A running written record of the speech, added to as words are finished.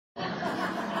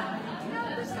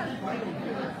We're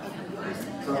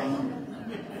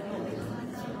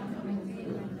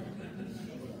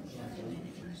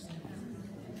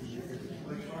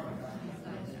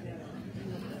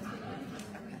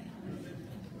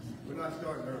not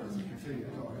starting early, so continue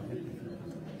talking.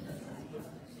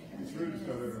 It's rude to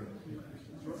start early.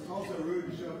 It's also rude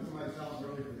to show up at somebody's house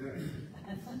early for dinner.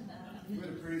 We had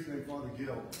a priest named Father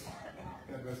Gill,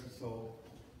 God rest his soul.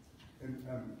 And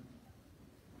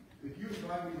if you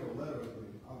invite me to a letter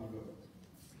opening, I will go.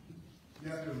 You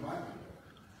have to invite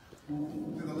me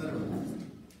to the letter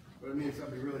opening. But it means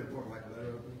something really important like a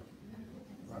letter opening.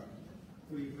 Right.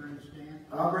 Will you bring a stand?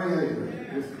 I'll bring anything.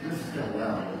 This is kind of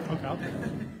loud. Okay, I'll take it.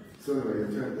 So anyway,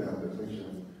 I turned it down, but make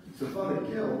sure. So Father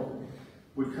Gill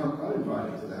would come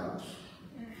uninvited to the house.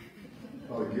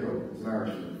 Father Gill is an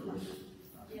Irishman, of course.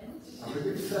 I think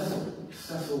it's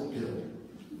Cecil Gill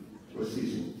was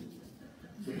teaching.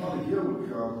 So Father Gill would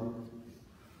come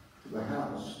to the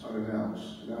house unannounced.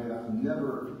 And I've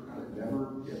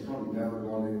probably never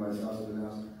gone to anybody's house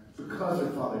unannounced because of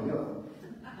Father Gill.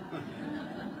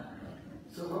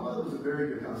 So my mother was a very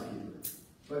good housekeeper,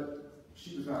 but she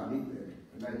was not neat there.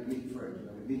 And I meat free.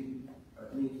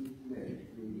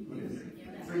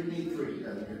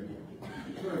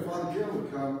 So Father Gill would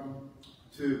come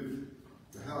to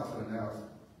the house unannounced,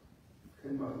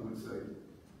 and Mother would say,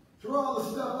 "Throw all the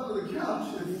stuff under the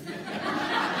couches.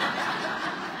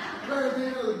 Bury me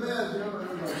under the bed, you know,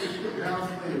 and just put the house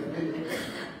clean."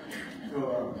 So,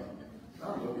 I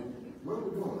don't know, where are we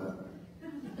going with that?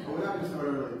 But when I can start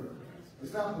early,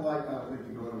 it's not polite, I don't think,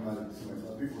 to go and invite somebody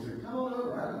else. People say, "Come on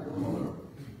over," I don't come on over.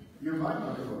 You're invited,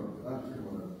 not come on over. I'm just come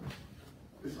on over.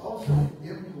 It's also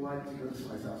impolite to go to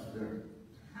somebody's house for dinner.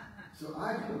 So I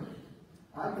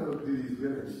go to these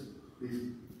dinners,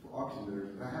 these auction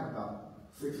dinners, and I have about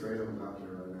 6 or 8 of them out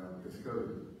there right now because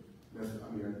COVID.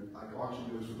 Like auction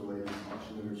dinners for the ladies,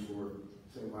 auction dinners for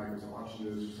St. Michael's, auction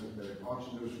dinners for St. Benedict,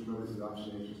 auction dinners for Millie's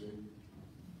adoption agency.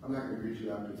 I'm not going to greet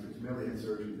you after this because Millie had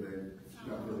surgery today. She's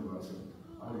not feeling well, so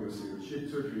I want to go see her. She had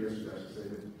surgery yesterday, I should say.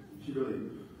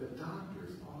 The doctor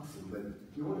is awesome, but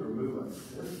you want to remove a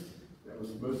cyst that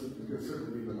was going to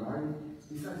certainly be benign.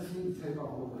 He said, "I just need to take off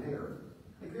a little hair."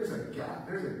 Like, there's a gap,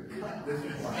 there's a cut this way.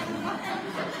 He's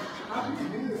like, "How did you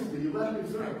do this? Did you let me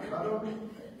serve?" I don't know.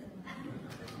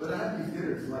 But I have these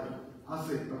dinners, like, I'll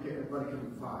say, "Okay, everybody come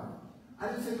at 5. I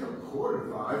didn't say come at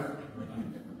 4:45.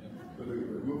 But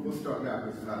we'll start now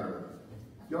because it's not early.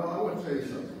 Y'all, I want to tell you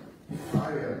something.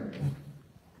 I am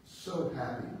so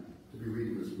happy to be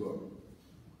reading this book.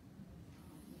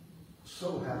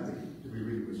 So happy to be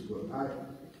reading this book. I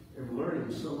am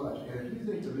learning so much. And if you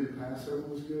think the new Passover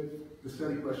was good, the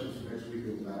study questions for next week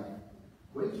go back.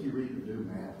 Wait till you read the new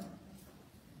man.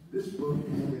 This book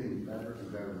is getting better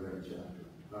and better with every chapter.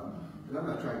 And I'm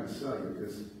not trying to sell you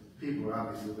because people are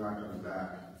obviously not coming back.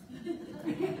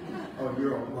 Oh,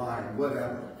 you're online,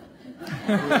 whatever. I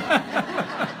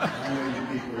know you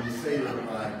people, you say you're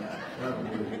online.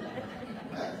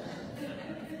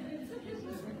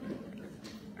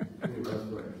 Anyway, let's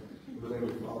pray. In the name of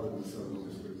the Father, and the Son, and the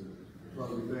Holy Spirit.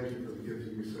 Father, we thank you for the gift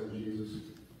of your Son, Jesus,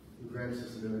 who grants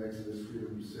us in the Exodus freedom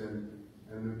from sin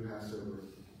and the new Passover,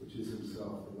 which is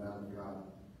himself, the Lamb of God.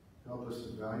 Help us to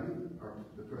value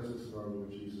the presence of our Lord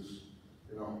Jesus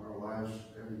in our lives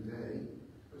every day,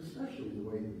 but especially the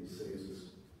way that he saves us,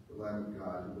 the Lamb of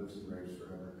God who lives and reigns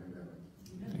forever and ever.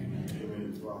 Amen. In the name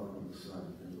of the Father, and the Son,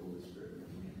 and the Holy Spirit.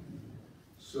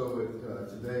 So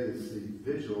today is the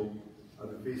vigil of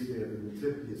the feast day of the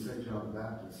Nativity of St. John the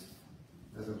Baptist,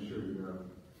 as I'm sure you know.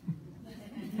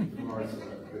 Tomorrow's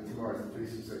the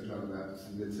feast of St. John the Baptist,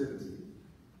 the Nativity.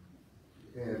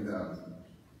 And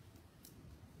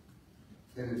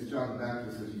it's John the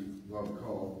Baptist, as you well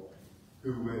recall,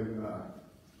 who when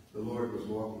the Lord was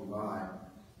walking by,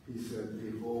 he said,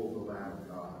 "Behold the Lamb of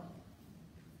God."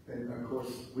 And of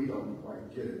course, we don't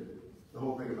quite get it. The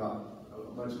whole thing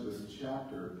about much of this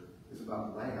chapter is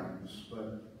about lambs,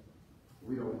 but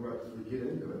we don't really get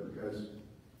into it because,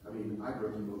 I grew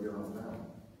up in Mobile, Alabama.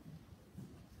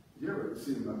 Did you ever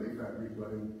see my Big Fat Greek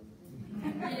Wedding?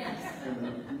 Yes. And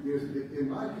in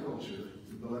my culture,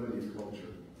 the Lebanese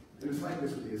culture, and it's like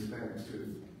this with the Hispanics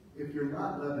too, if you're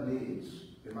not Lebanese,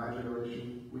 in my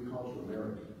generation, we call you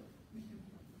American.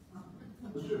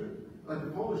 That's true. Like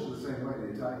the Polish are the same way,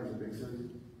 the Italians are big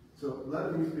cities. So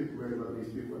Lebanese people marry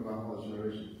Lebanese people in my whole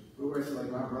generation. But where it's like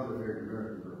my brother married an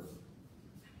American girl.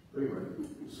 But anyway,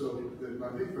 so my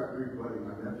Big Fat Greek Wedding,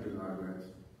 my nephew and I went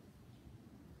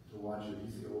to watch it.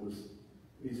 He's the oldest.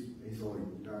 He's only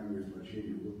 9 years my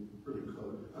junior. We're pretty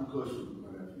close. I'm close with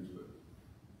my nephews, but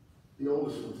the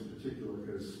oldest ones in particular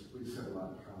because we just have a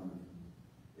lot in common.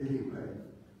 Anyway,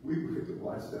 we we went to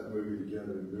watch that movie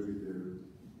together in the movie theater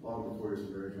long before he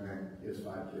was married man. He has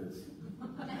 5 kids.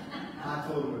 I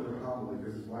told him at their homily,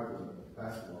 because his wife was a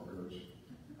basketball coach,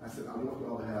 I said, I want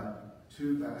y'all to have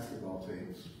 2 basketball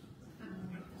teams.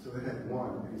 So they had 1,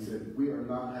 and he said, we are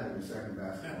not having a second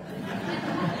basketball team.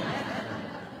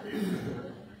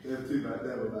 They have 2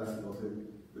 basketball team.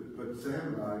 But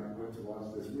Sam and I went to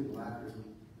watch this. We laughed because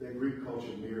the Greek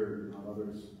culture mirrored my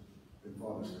mother's and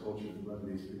father's culture and loved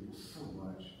these people so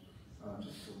much,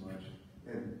 just so much.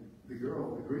 And the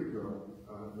girl, the Greek girl,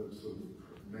 the sort of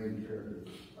main character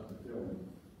of the film,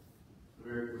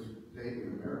 was dating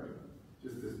an American,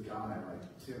 just this guy like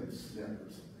Tim Smith or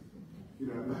something, you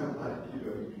know, like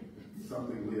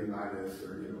something Leonidas or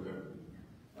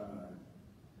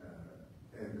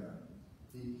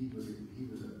he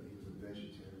was a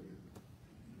vegetarian.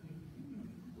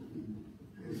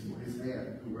 His aunt,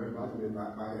 who reminded me of my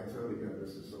aunt Tony, got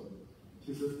this, so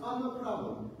she says, "Oh, no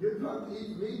problem. You're not to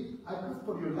eat meat. I cook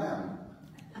for your lamb."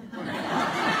 I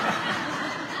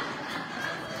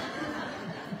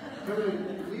mean,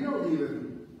 we don't even,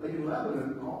 like in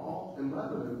Lebanon, all of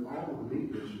the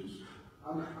meat dishes, I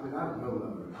don't know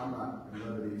Lebanon. I'm not a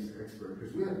Lebanese expert,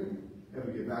 because we haven't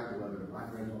ever get back to Lebanon. My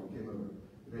grandfather came over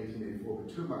in 1884, but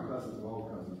 2 of my cousins, all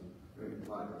cousins, a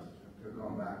lot of cousins, have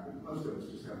gone back, but most of us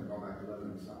just haven't gone back to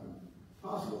Lebanon. It's not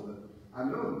possible, but I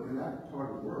know in that part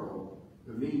of the world,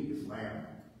 the meat is lamb.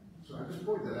 So I just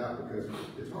point that out because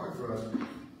it's hard for us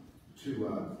to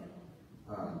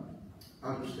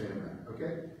understand that,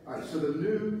 okay? All right, so the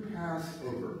new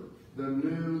Passover. The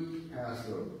new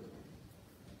Passover.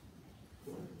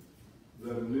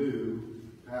 The new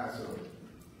Passover.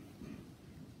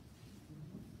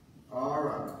 All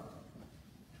right.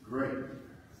 Great.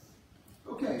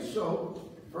 Okay, so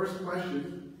first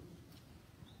question.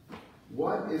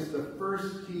 What is the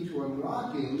first key to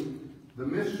unlocking the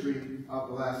mystery of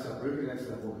the Last Supper? Who can answer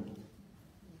that for me?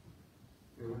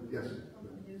 Anyone? Yes? It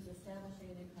was establishing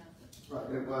a new concept. Right,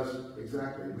 it was,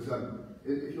 exactly. It was,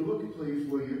 if you look, please,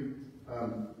 will you,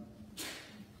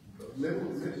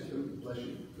 bless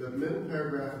you, the middle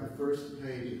paragraph of the first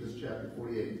page of this chapter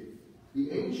 48.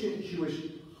 The ancient Jewish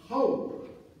hope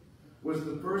was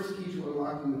the first key to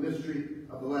unlocking the mystery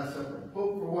of the Last Supper.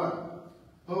 Hope for what?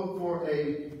 Hope for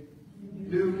a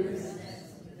new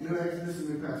Exodus and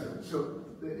new Passover. So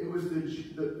it was the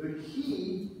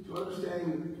key to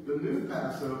understanding the new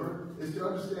Passover is to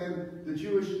understand the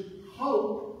Jewish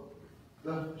hope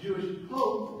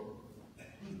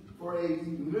for a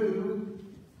new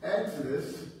Exodus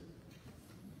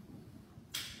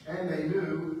and a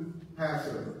new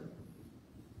Passover.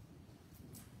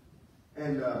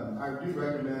 And I do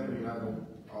recommend, I don't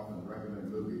often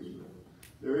recommend movies, but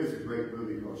there is a great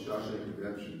movie called Shawshank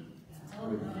Redemption.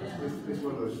 It's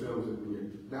one of those films that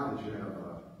now that you have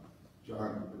John,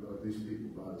 these people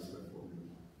buy this stuff for me.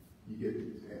 You get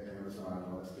Amazon and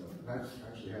all that stuff. And I've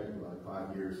actually had it for like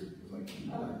 5 years. It's like,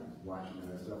 I like watching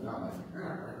that stuff. Not like,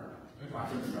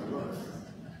 watching stuff, I love that stuff.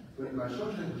 But in my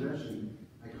Shawshank Redemption,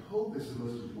 like, hope is the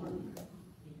most important thing.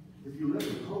 If you live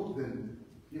with hope, then,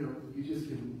 you just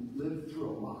can live through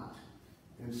a lot.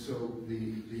 And so the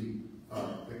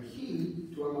key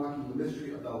to unlocking the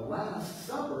mystery of the Last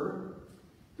Supper,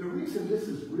 the reason this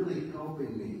is really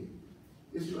helping me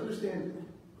is to understand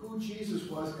who Jesus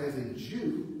was as a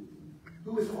Jew,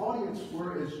 who his audience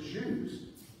were as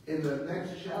Jews. In the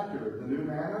next chapter, the new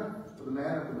manna, or the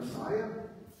manna of the Messiah,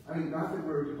 not that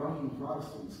we're debunking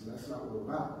Protestants, and that's not what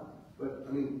we're about, but,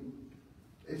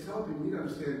 it's helping me to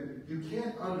understand, you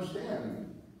can't understand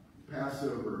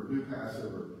Passover, new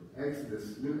Passover,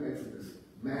 Exodus, new Exodus,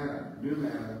 manna, new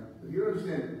manna, if you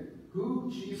understand who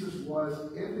Jesus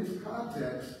was in his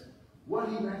context, what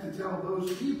he meant to tell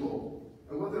those people,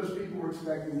 and what those people were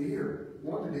expecting to hear,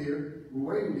 wanted to hear,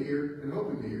 were waiting to hear, and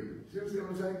hoping to hear. See what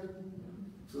I'm saying?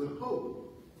 So the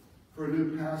hope for a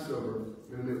new Passover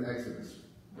and a new Exodus.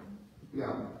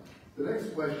 Now, the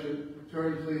next question,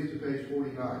 turn please to page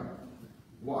 49.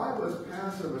 Why was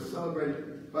Passover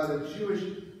celebrated by the Jewish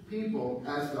people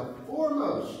as the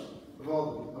foremost of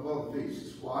all the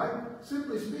feasts? Why?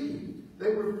 Simply speaking,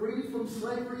 they were freed from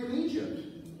slavery in Egypt.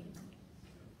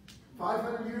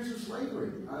 500 years of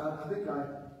slavery. I think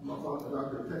Dr.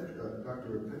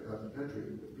 Petrie.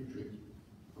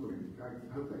 I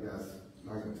hope that guy's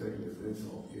not going to take it as an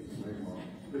insult. Keep his name off.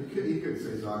 But he couldn't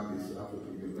say Zoghby, so I feel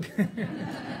pretty good.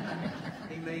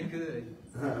 He made good.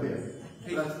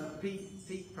 Yeah.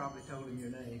 Pete probably told him your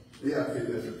name. Yeah,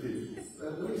 that's a Pete.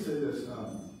 Let me say this.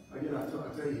 Again, I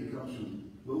tell you, he comes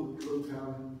from little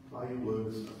town, Bayou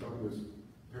Blues. I talked to his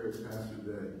parents' pastor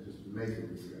today. Just amazing,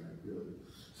 this guy, really.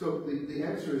 So the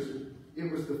answer is,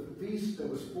 it was the feast that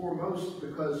was foremost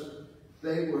because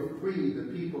they were free, the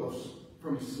people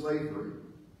from slavery.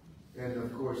 And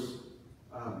of course,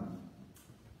 I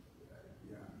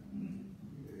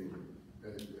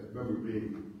remember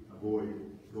being a boy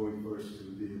going first to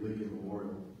the Lincoln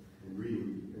Memorial and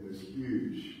reading in this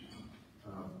huge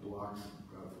blocks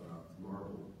of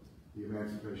marble the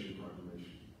Emancipation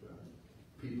Proclamation,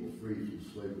 people free from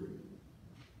slavery.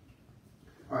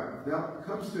 All right, now it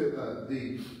comes to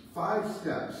the 5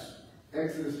 steps,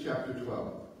 Exodus chapter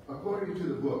 12. According to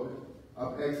the book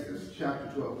of Exodus chapter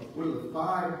 12, what are the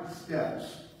 5 steps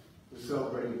to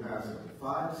celebrating Passover?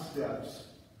 5 steps.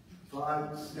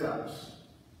 5 steps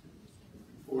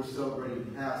for celebrating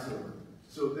Passover.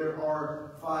 So there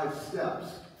are 5 steps.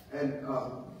 And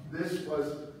this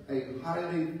was a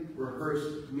highly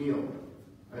rehearsed meal.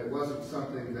 It wasn't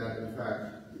something that, in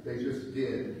fact, they just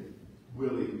did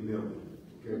willy-nilly.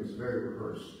 Okay, it was very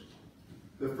rehearsed.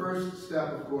 The first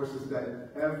step, of course, is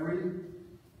that every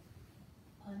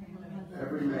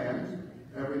man,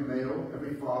 every male,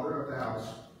 every father of the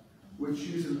house would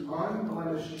choose an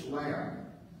unblemished lamb,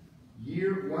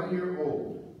 1 year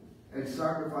old, and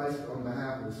sacrifice it on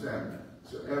behalf of the family.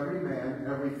 So every man,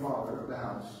 every father of the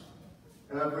house,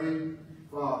 every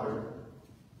father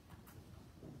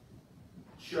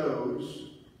chose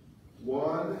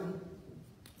 1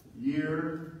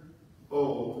 year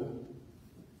old,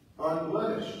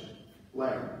 unblemished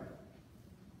lamb.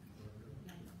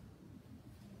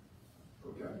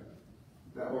 Okay,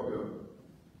 that will go.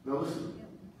 Now listen.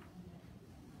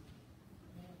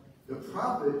 The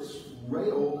prophets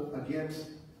railed against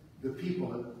the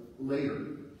people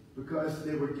later because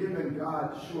they were giving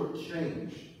God short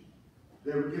change.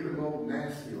 They were giving old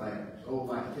nasty lambs, old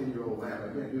like 10-year-old lamb.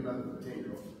 I can't do nothing with a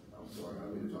 10-year-old. I'm sorry, I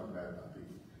don't mean to talk bad about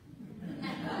people.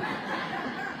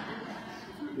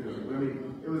 You know, I mean,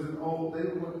 it was an old, he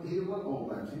didn't want old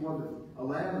lambs. He wanted a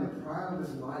lamb in the prime of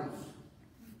his life.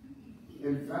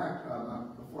 In fact,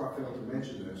 before I fail to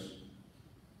mention this,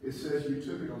 it says you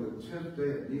took it on the 10th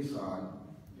day of Nisan,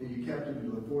 and you kept it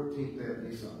until the 14th day of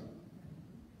Nisan.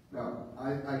 Now,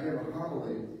 I gave a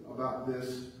homily about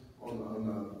this on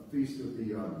the feast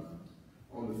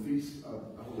of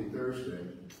Holy Thursday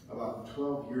about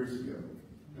 12 years ago,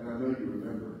 and I know you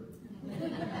remember it.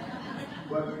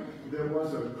 But there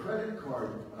was a credit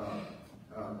card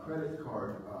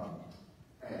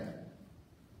ad,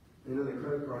 and in the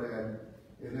credit card ad,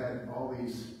 it had all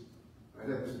these. I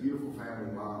had this beautiful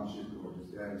family, mom, she's gorgeous,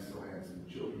 daddy's so handsome,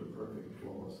 the children are perfect and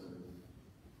flawless,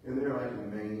 and they're like in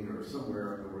Maine or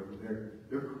somewhere up north, and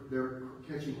they're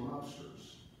catching lobsters.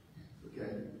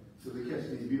 Okay, so they catch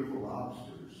these beautiful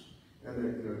lobsters, and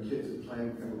the kids are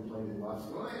playing the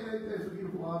lobster. Oh, hey, there's a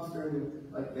beautiful lobster,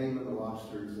 and like naming the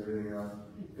lobsters and everything else.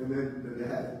 And then the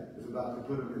dad is about to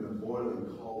put them in the boiling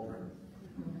cauldron,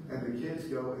 and the kids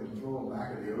go and throw them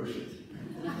back in the ocean.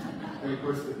 And of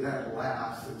course the dad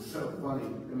laughs. It's so funny.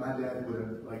 And my dad would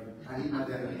have, like, my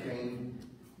dad had a cane.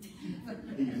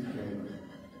 He used a cane.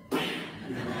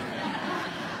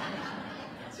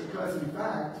 Because in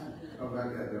fact, my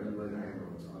dad never laid a hand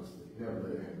on us, honestly. He never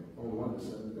laid a hand on only one of the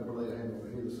 7. Never laid a hand on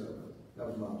any of the 7. That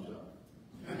was Mom's job.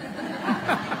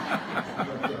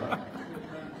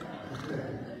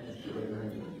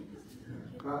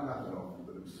 Not that often,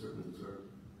 but it was certainly deserved.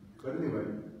 But anyway,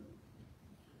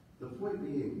 the point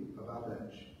being about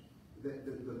that, the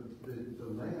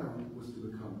lamb was to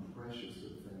become precious to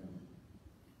the family.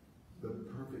 The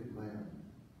perfect lamb,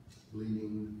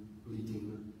 bleating,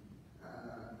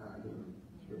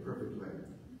 the perfect lamb.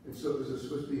 And so it was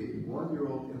supposed to be a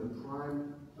 1-year-old in the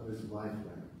prime of his life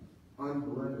lamb,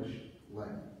 unblemished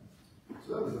lamb.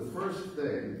 So that was the first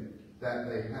thing that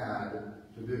they had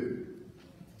to do.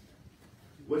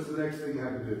 What's the next thing you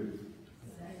have to do?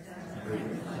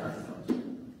 Sacrifice.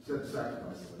 Said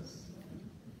sacrifice.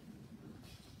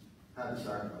 Had to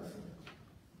sacrifice them.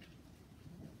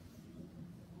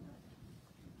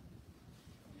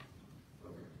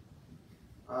 Okay.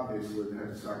 Obviously, they had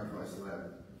to sacrifice the lamb.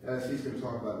 As he's going to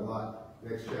talk about a lot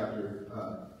next chapter,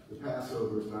 the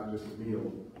Passover is not just a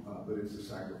meal, but it's a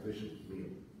sacrificial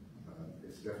meal.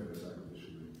 It's definitely a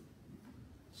sacrificial meal.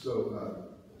 So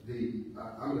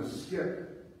I'm going to skip.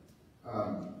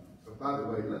 By the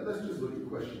way, let's just look at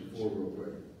question 4 real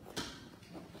quick.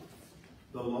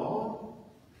 The law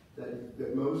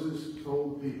that Moses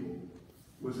told people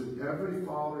was that every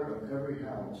father of every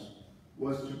house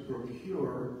was to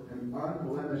procure an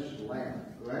unblemished lamb,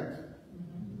 correct?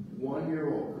 1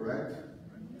 year old, correct?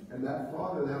 And that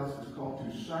father of the house was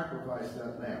called to sacrifice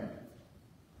that lamb.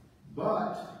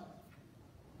 But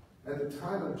at the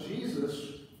time of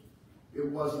Jesus, it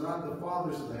was not the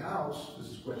fathers of the house, this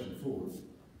is question 4,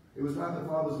 It was not the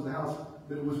fathers of the house,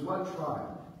 but it was what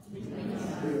tribe?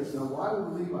 Yes. Now, why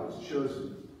were the Levites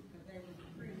chosen?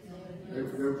 They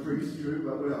were priests, true,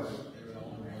 but what else?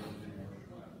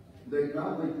 They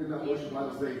not only did not worship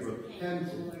idols, they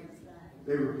repented.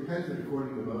 They repented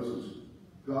according to Moses.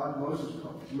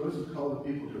 Moses called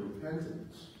the people to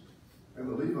repentance. And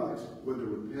the Levites were the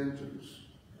repenters.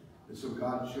 And so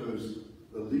God chose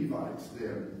the Levites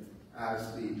then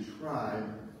as the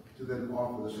tribe to then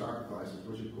offer the sacrifices,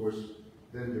 which of course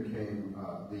then became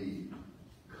the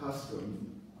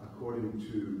custom according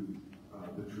to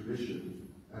the tradition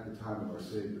at the time of our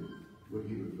Savior when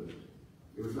he would live.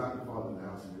 It was not the father of the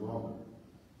house any longer.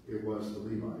 It was the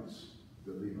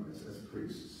Levites as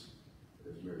priests,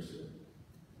 as Mary said.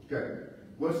 Okay,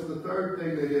 what's the third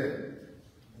thing they did?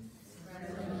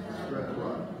 Spread the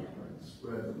blood.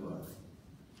 Spread the blood.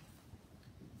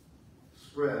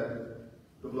 Spread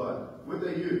the blood. What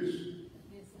did they use?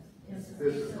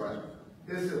 Hyssop, right?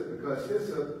 Hyssop, because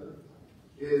hyssop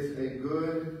is a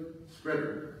good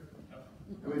spreader.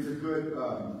 I mean, it's a good,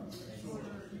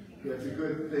 it's a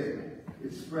good thing.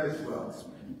 It spreads well.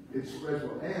 It spreads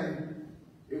well. And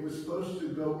it was supposed to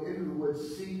go into the wood,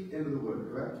 seep into the wood,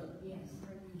 correct? Yes.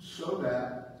 So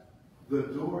that the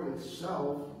door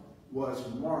itself was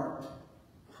marked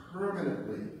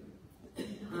permanently.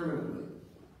 Permanently.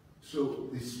 So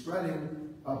the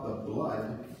spreading of the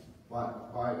blood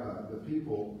by the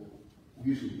people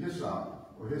using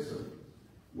hyssop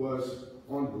was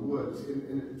on the woods.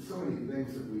 And so many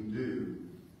things that we do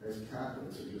as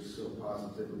Catholics are just so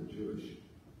positively Jewish.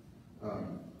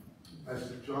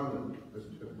 As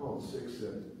Paul VI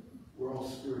said, we're all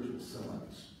spiritual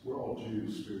Semites. We're all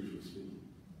Jews, spiritually speaking.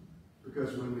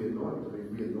 Because when we anoint,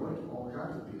 we anoint all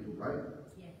kinds of people, right?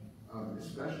 Yeah.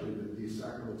 Especially these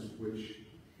sacraments, which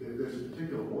there's a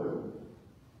particular oil,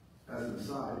 as an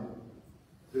aside.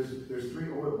 There's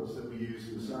three oils that we use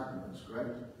in the sacraments,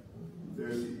 correct?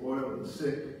 There's the oil of the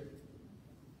sick.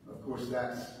 Of course,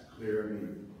 that's clear. I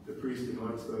mean, the priest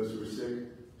anoints those who are sick.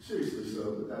 Seriously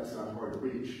so, but that's not hard to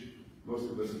reach. Most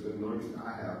of us have been anointed.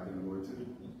 I have been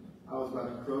anointed. I was about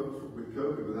to croak with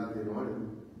COVID without the anointing,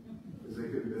 because they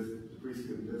couldn't visit. The priest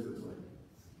couldn't visit. It's like,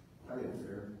 that ain't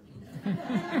fair.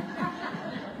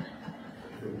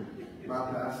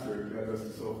 My pastor, God rest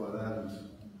his soul, Father Adams,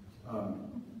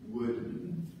 would,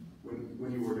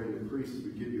 when you were in the priest, he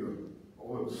would give you an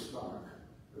oil stock.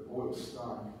 The oil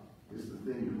stock is the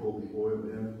thing you hold the oil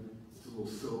in. It's a little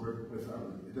silver. It's not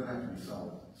really, it doesn't have to be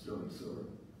solid, sterling silver.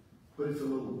 But it's a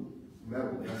little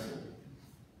metal vessel.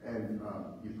 And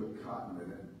you put cotton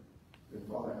in it. And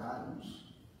Father Adams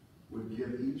would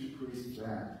give each priest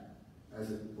that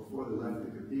before they left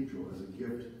the cathedral as a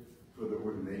gift for their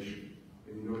ordination.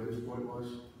 And you know what his point was?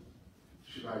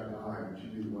 Should I die, would you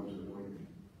be the one to anoint me?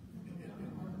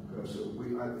 So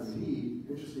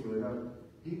interestingly enough,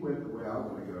 he went the way I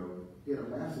want to go. He had a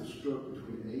massive stroke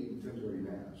between 8 and 10:30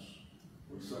 Mass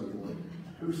on Sunday morning.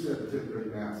 Who said the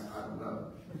 10:30 Mass? I don't know.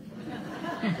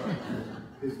 But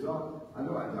his dog, I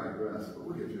know I digress, but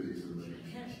we'll get through these in a minute.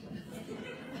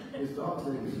 His dog's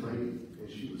name is Lady, and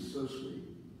she was so sweet.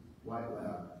 White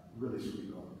lab, really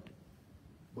sweet dog.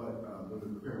 But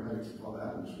when the paramedics, Father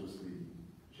Adams was the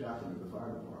chaplain of the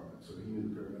fire department, so he knew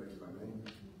the paramedics by name.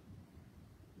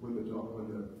 When the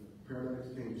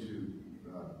paramedics came to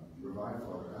revive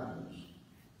Father Adams,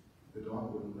 the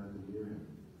dog wouldn't let them near him.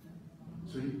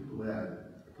 So he bled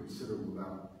a considerable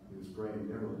amount in his brain,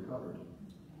 never recovered.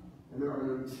 And there are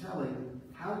no telling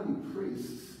how many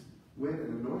priests went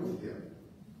and anointed him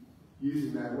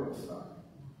using that oil stock.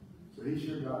 So he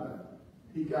sure got it.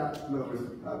 He got, in other words,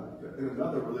 in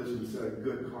another religion said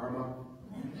good karma.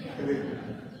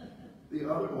 The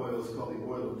other oil is called the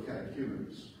oil of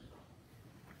catechumens.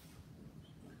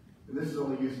 And this is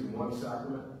only used in one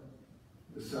sacrament,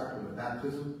 the sacrament of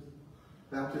baptism.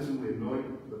 Baptism, we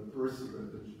anoint the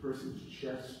person's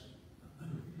chest.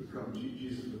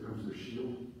 Jesus becomes their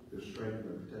shield, their strength, and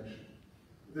their protection.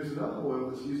 There's another oil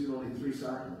that's used in only 3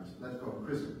 sacraments. That's called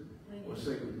chrism, or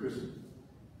sacred chrism.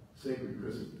 Sacred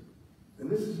chrism. And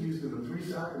this is used in the 3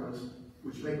 sacraments,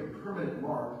 which make a permanent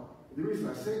mark. The reason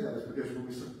I say that is because when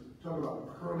we talk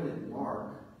about permanent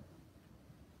mark,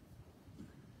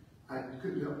 I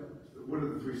couldn't help. What are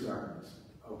the 3 sacraments?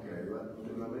 Okay,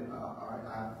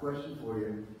 I have a question for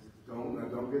you.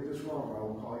 Don't get this wrong, or I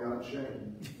will call you out in shame.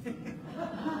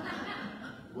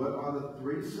 What are the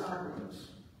 3 sacraments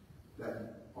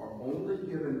that are only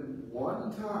given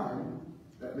one time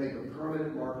that make a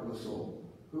permanent mark on the soul?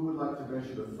 Who would like to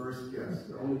venture the first guess?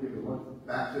 They're only given one.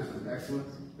 Baptism, excellent.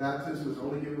 Baptism is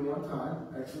only given one time,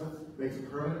 excellent. Makes a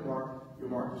permanent mark. Your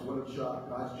mark is one of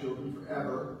God's children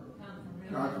forever.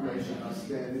 Confirmation,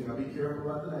 outstanding. Now be careful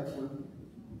about the next one.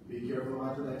 Be careful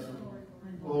about the next one.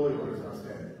 Holy order is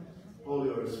outstanding. Holy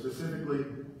order, specifically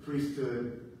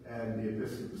priesthood and the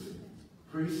episcopacy.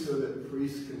 Priests, so that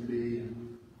priests can be,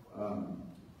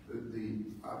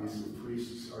 obviously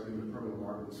priests are given a permanent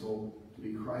mark of the soul to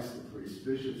be Christ the priest.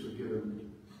 Bishops are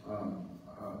given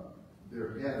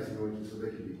their head as anointed so they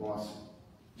can be bossy.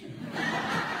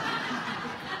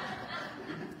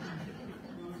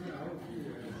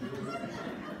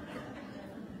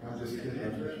 I'm just kidding. No,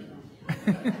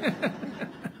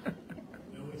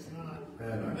 it's not.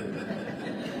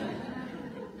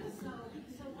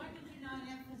 So why did you not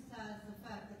emphasize the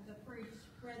fact that the priest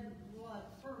spread the blood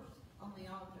first on the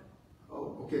altar?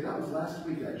 Oh, okay, that was last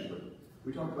week actually.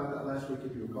 We talked about that last week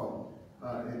if you recall.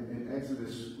 In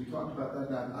Exodus, we talked about that.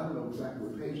 Now, I don't know exactly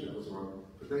what page that was on,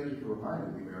 but thank you for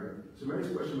reminding me, Mary. So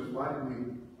Mary's question was, why did we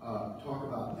talk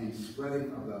about the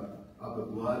spreading of the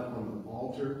blood on the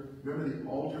altar? Remember, the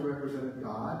altar represented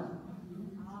God,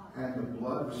 and the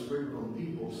blood was sprinkled on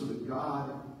people, so that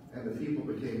God and the people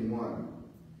became one.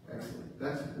 Excellent.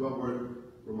 That's well worth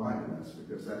reminding us,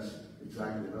 because that's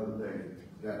exactly another thing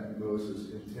that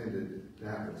Moses intended to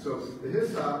happen. So the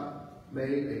hyssop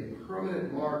made a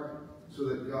permanent mark so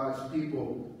that God's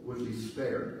people would be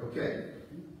spared. Okay.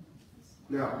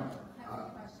 Now, I have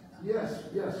a question about yes.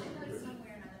 I heard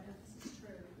somewhere, and I don't know if this is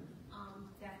true,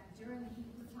 that during the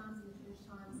Hebrew times and the Jewish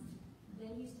times,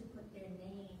 they used to put their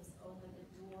names over the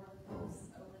door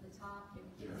posts, over the top. They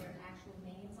would get their actual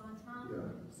names on top,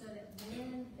 so that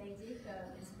when they did go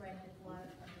and spread the blood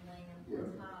of the lamb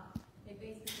on top, they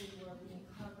basically were being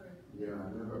covered. Yeah,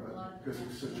 I never, because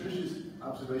so Trish's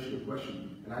observation or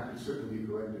question, and I can certainly be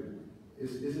corrected,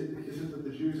 is it that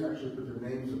the Jews actually put their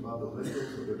names above the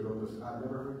lintels of their doorposts? I've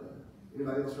never heard that.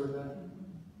 Anybody else heard that?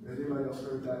 Has anybody else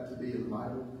heard that to be in the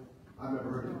Bible? I've never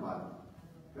heard it in the Bible.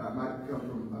 Now, it might come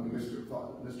from,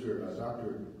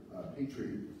 Dr.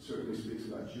 Petrie certainly speaks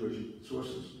about Jewish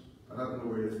sources. I don't know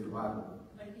where it is in the Bible.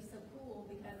 But it'd be so cool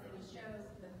because it would show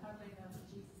the covering of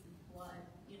Jesus' blood,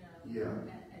 Yeah.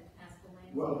 as the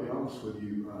lamb. Well, to be honest with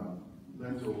you,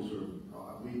 lentils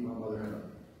are, my mother had a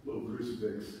little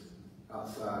crucifix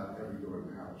outside every door in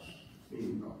the house.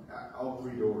 Meaning, all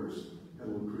three doors had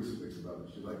a little crucifix above it.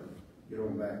 She's like, get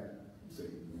on back. Say,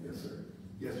 yes, sir.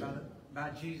 Yes, sir. By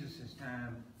Jesus'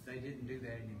 time, they didn't do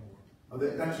that anymore. Oh,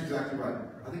 that's exactly right.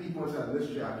 I think he points out in this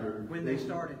chapter. When they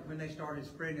started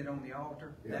spreading it on the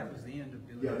altar, that was the end of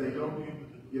doing it. Yeah, they don't.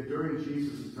 Yeah, during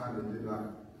Jesus' time, they did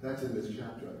not. That's in this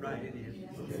chapter. Right, it is.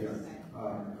 Okay,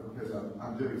 yeah. Because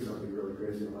I'm doing something really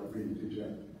crazy. I'm like reading 2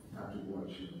 chapters after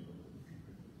lunch.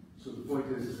 So the point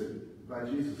is that by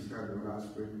Jesus' time, they were not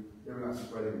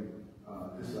spreading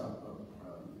this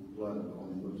blood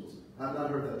on the lintels. I've not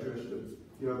heard that, Trish, but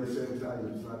they say in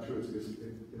Italian it's not true. It's just,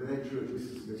 if it ain't true, at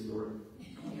least it's a good story.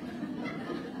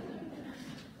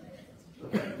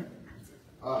 Okay.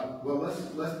 Well, let's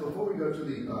before we go to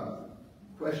the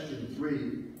question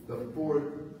 3, the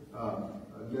fourth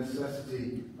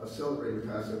necessity of celebrating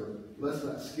Passover, let's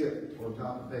not skip on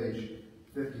top of page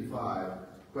 55,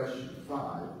 question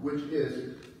 5, which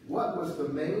is, what was the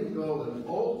main goal and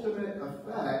ultimate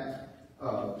effect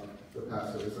of the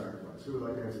Passover sacrifice? Who would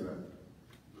like to answer that?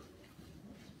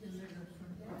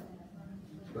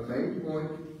 The main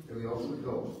point and the ultimate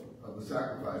goal of the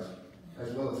sacrifice,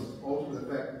 as well as its ultimate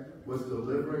effect, was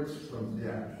deliverance from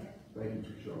death. Thank you,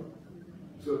 Trisha.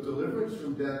 So deliverance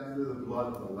from death through the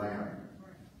blood of the Lamb.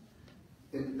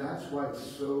 And that's why it's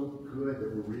so good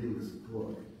that we're reading this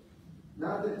book.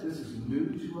 Not that this is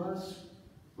new to us,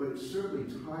 but it's certainly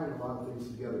tying a lot of things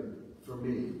together for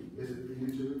me. Is it for you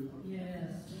too?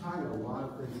 Yes. Tying a lot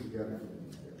of things together for me.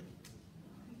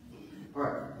 All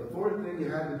right, the fourth thing you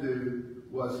had to do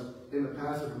was, in the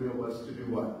Passover meal, was to do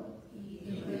what? Eat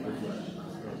the flesh.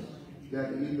 You had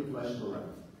to eat the flesh of the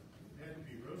lamb. It had to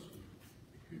be roasted.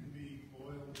 It couldn't be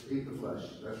boiled. Eat the flesh.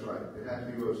 That's right. It had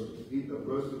to be roasted. Eat the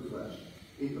roasted flesh.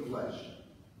 Eat the flesh.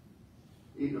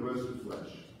 Eat the roasted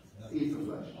flesh. Eat the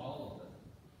flesh. All of it.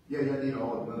 Yeah, you had to eat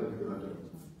all of it. None of it left over.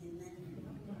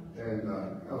 And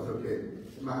that was okay.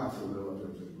 In my house, there were no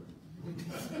leftovers anyway.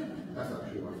 That's not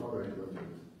true. My father had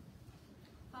leftovers.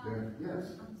 Yeah. Yes.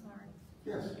 I'm sorry.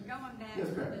 Yes. Going back Yes,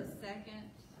 to ma'am. the second,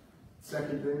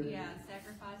 Second thing?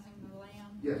 sacrificing the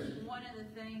lamb. Yes. One of the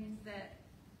things that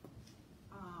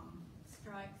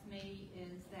strikes me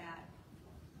is that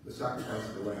The sacrifice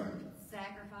of the lamb.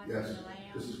 sacrificing Yes. the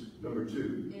lamb This is number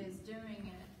 2. is doing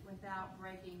it without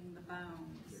breaking the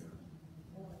bones.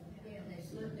 Yeah.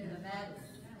 So that's,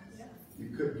 You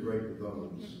couldn't break the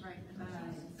bones. didn't break the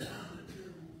bones.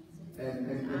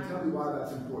 And tell me why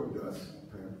that's important to us,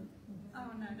 Pam.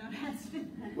 Oh, no, don't ask me.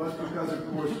 Well, it's because,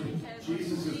 of course,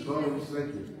 Jesus' bones,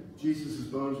 thank you. Jesus'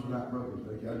 bones were not broken.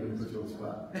 Thank you. I didn't put you on the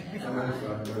spot.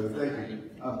 Thank you.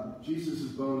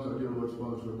 Jesus' bones, our dear Lord's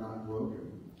bones, were not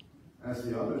broken, as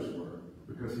the others were,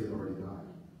 because he had already died.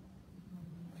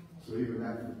 So even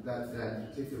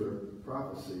that particular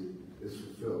prophecy is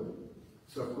fulfilled.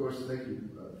 So, of course, thank you.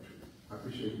 I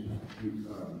appreciate you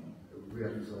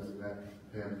re-emphasizing that,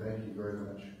 Pam. Thank you very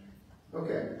much.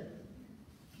 Okay.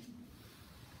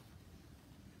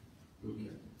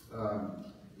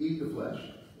 Eat the flesh.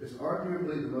 It's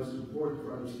arguably the most important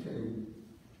for understanding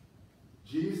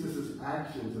Jesus'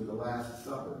 actions at the Last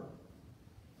Supper.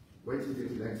 Wait till you get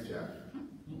to the next chapter.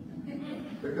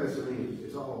 Because, I mean,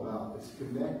 it's all about, it's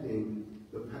connecting,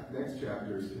 the next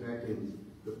chapter is connecting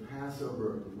the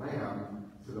Passover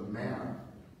lamb to the manna.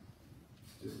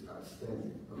 It's just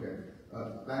outstanding. Okay,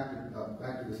 back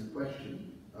to this question.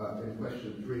 In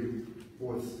question 3,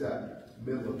 fourth step,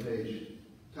 middle of page,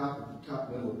 top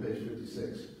middle of page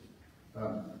 56.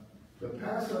 The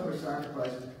Passover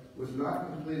sacrifice was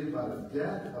not completed by the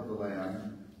death of the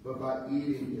lamb, but by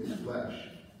eating its flesh.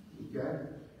 Okay?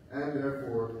 And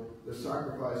therefore, the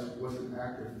sacrifice was an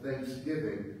act of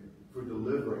thanksgiving for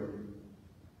delivering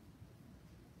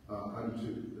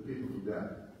unto the people from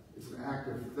death. It's an act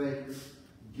of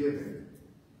thanksgiving.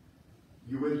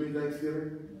 You with me,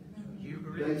 Thanksgiving?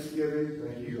 Thanksgiving,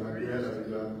 thank you. I read it.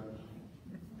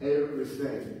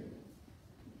 Eucharistain.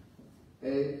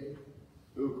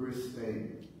 Eucharistain.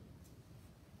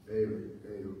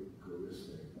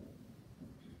 Eucharistain.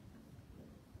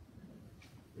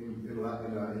 In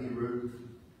Latin, Hebrew,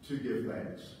 to give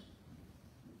thanks.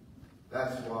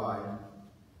 That's why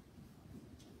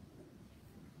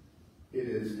it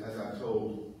is, as I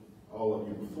told all of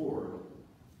you before,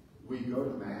 we go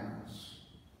to Mass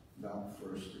not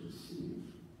first to receive,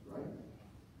 right?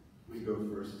 We go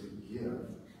first to give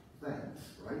thanks,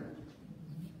 right?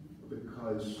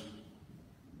 Because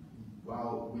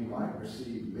while we might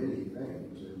receive many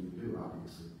things, and you do,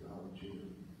 obviously, theology,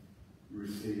 you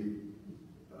receive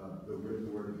the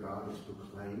written word of God is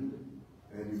proclaimed,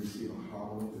 and you receive a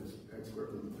homily that's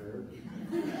expertly prepared,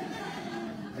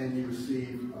 and you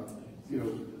receive,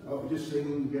 just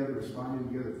singing together, responding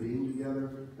together, being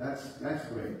together. That's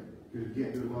great, because you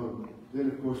can't do it alone. Then,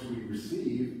 of course, we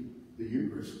receive the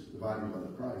Eucharist, the body and blood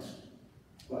of Christ.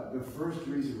 But the first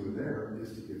reason we're there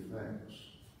is to give thanks,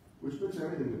 which puts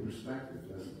everything in perspective,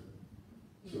 doesn't it?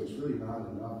 So it's really not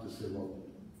enough to say, well,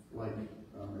 like,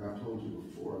 and I've told you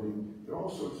before, I mean, there are all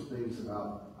sorts of things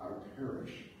about our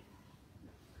parish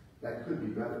that could be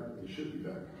better, and should be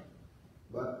better.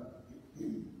 But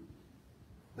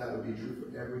that would be true for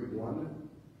everyone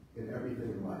and everything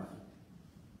in life.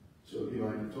 So, I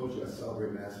told you I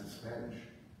celebrate Mass in Spanish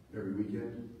every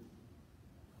weekend.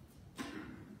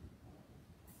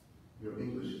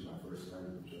 English is my first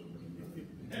language.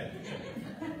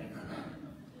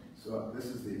 So this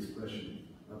is the expression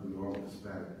of the normal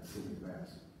Hispanic singing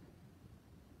Mass.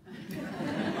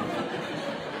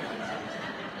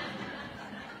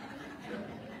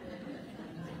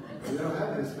 They don't have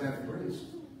an Hispanic priest,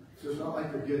 so it's not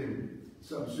like they're getting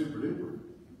something super duper.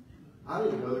 I don't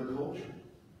even know their culture.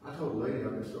 I told a lady I'm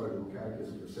going to start a little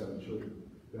catechism for 7 children.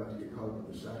 They have to get caught up in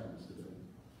their sacraments today.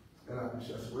 And I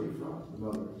said, where are you from? The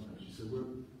mother. And she said, so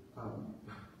I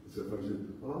said,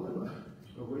 well,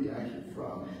 where are you actually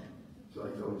from? So I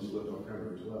told her she lived on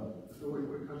country as well. I said, what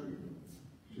country are you from?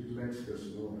 She was Mexico,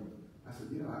 Sonora. I said,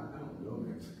 I don't know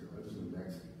Mexico. I just know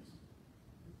Mexicans.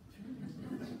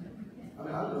 I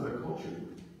don't know their culture.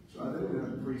 So I didn't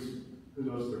have a priest who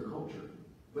knows their culture.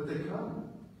 But they come.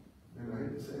 And I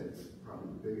hate to say it, it's probably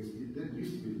the biggest, it didn't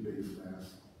used to be the biggest Mass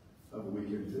of the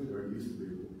weekend, or it used to be.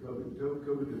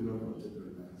 COVID didn't know much at their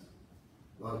Mass.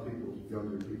 A lot of people,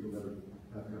 younger people, never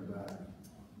have come back.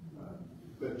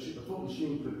 But Fulton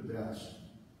Sheen put it best.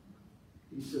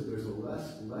 He said there's a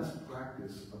less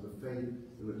practice of the faith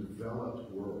in the developed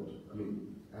world.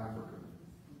 Africa.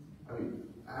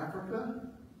 Africa?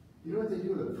 You know what they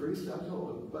do with a priest? I'm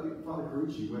told Father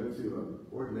Carucci went to an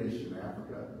ordination in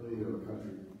Africa, a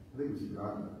country. I think it was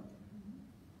Uganda.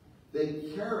 They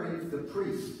carried the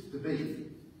priest to be.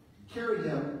 Carried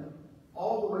him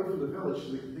all the way from the village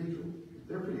to the cathedral.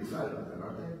 They're pretty excited about that,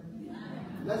 aren't they? Yeah.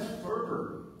 That's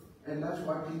fervor. And that's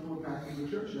why people are back in the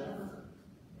church in Africa.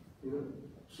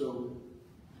 So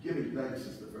giving thanks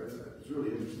is the first. It's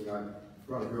really interesting. I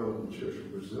brought a girl into the church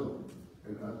from Brazil.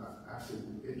 And I said,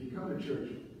 if you come to church,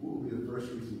 what will be the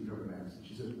first reason you come to Mass? And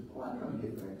she said, I come to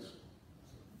give thanks.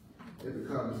 It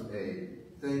becomes a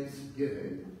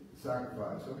thanksgiving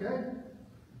sacrifice, okay?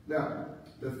 Now,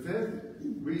 the fifth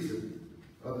reason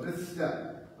of this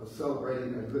step of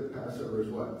celebrating a good Passover is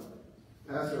what?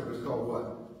 Passover is called what?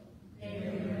 Day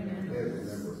of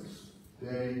Remembrance.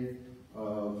 Day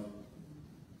of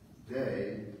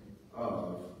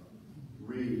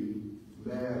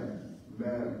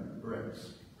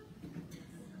remembrance.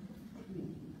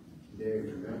 Day of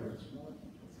Remembrance.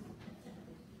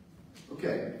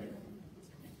 Okay.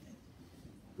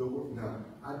 Now,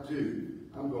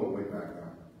 I'm going way back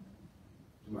now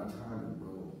to my time in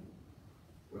Rome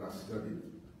when I studied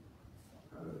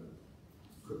how to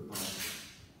cook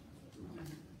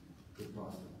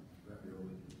pasta.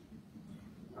 Ravioli.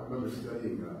 I remember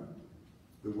studying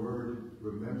the word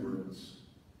remembrance,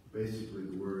 basically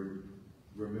the word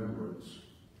remembrance.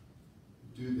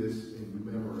 Do this in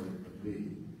memory of me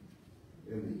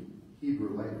in the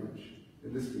Hebrew language.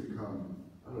 And this could come,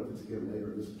 I don't know if it's again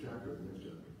later in this chapter or the next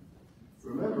chapter.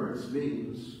 Remembrance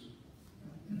means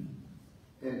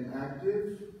an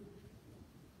active,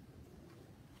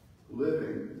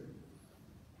 living,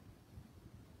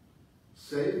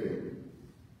 saving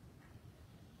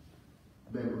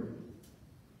memory.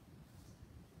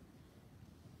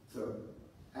 So,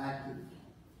 active.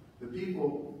 The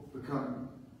people become,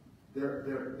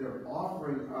 their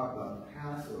offering of a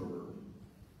Passover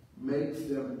makes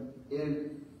them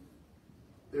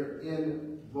they're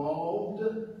involved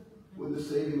with the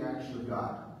saving action of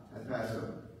God at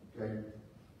Passover. Okay?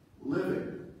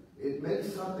 Living. It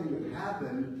makes something that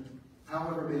happened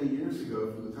however many years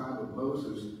ago from the time of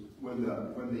Moses when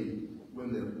the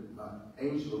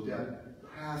angel of death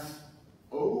passed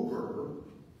over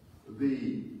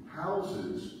the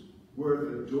houses where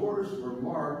the doors were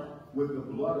marked with the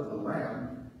blood of the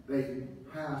Lamb. They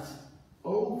passed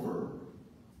over.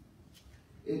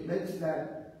 It makes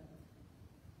that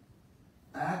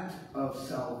act of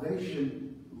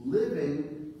salvation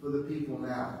living for the people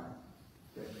now.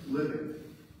 Okay? Living.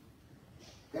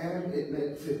 And it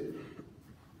makes it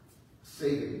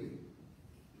saving.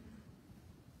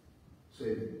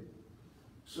 Saving.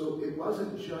 So it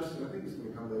wasn't just, and I think it's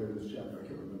going to come later in this chapter, I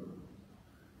can't remember.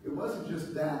 It wasn't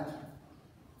just that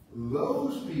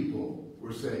those people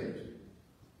were saved.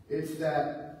 It's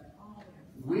that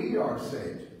we are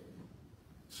saved.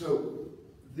 So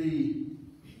the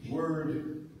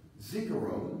word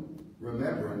zikaron,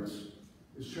 remembrance,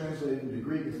 is translated into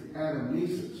Greek as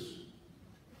anamnesis.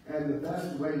 And the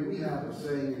best way we have of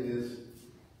saying it is,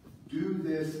 do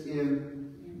this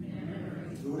in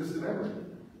memory. What is the memory?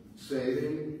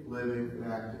 Saving, living,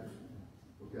 and active.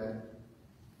 Okay?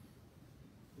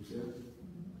 You see it?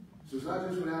 So it's not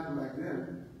just what happened back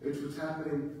then, it's what's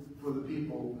happening for the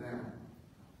people now.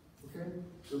 Okay?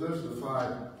 So those are the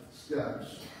 5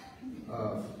 steps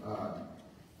of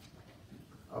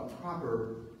a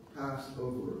proper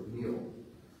Passover meal.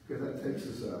 Okay, that takes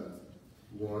us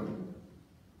 1,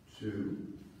 2,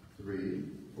 3,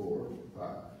 4, 5.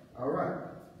 All right.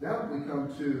 Now we come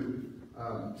to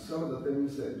some of the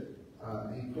things that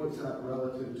he points out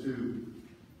relative to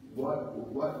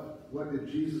what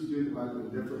did Jesus do that might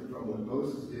have been different from what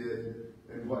Moses did,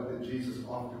 and what did Jesus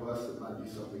offer to us that might be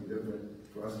something different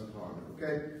for us to ponder.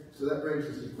 Okay? So that brings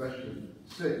us to question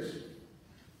 6.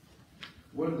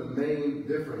 What are the main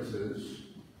differences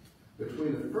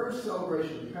between the first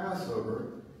celebration of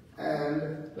Passover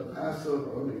and the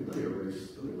Passover? Let me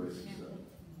erase some stuff.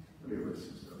 Let me erase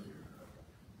some stuff here.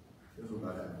 This is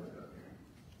about halfway up here.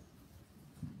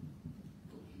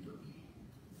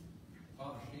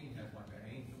 Father Sheen has like an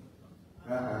angel.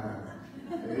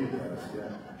 Yeah, he does,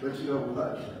 yeah. But you know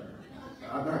what?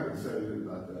 I'm not going to say anything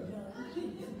about that.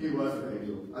 He was an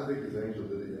angel. I think his angel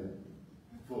did it, yeah.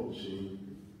 Full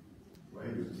Sheen. Well,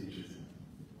 he was a teacher.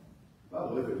 By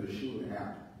the way, there's a Sheen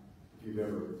app. If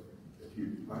you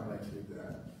might like to get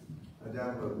that. I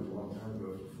downloaded it a long time ago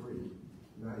for free.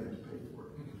 Now you have to pay for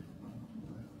it.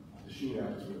 The Sheen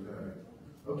app is with that.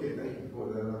 Okay, thank you for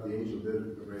pointing that out. The angel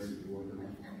did erase it for me.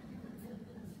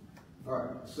 All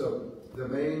right, so the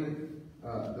main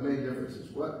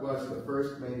differences. What was the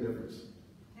first main difference?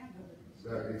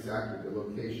 Exactly, the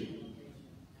location.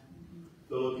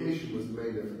 The location was the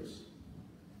main difference.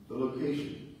 The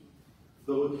location.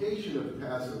 The location of the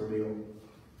Passover meal.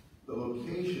 The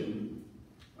location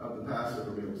of the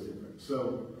Passover meal was different.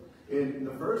 So, in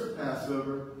the first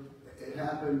Passover, it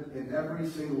happened in every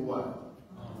single what?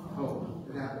 Home.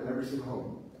 It happened in every single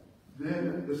home.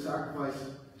 Then the sacrifice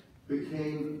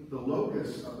became the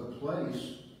locus of the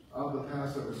place of the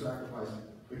Passover sacrifice,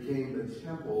 became the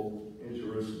temple in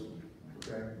Jerusalem.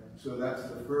 Okay? So that's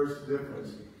the first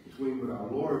difference between what our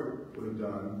Lord would have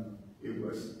done. It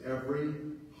was every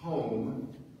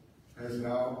home has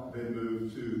now been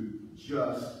moved to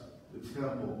just the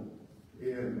temple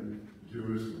in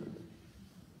Jerusalem.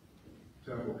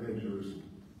 Temple in Jerusalem.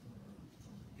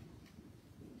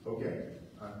 Okay,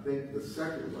 I think the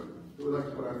second one, who would like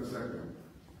to put out the second one?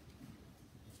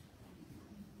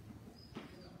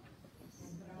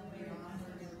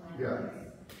 Yeah,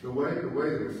 the way they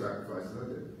were sacrificed, I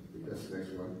think that's the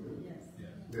next one.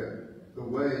 Yeah, the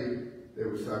way they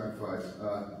were sacrificed.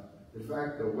 In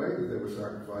fact, the way that they were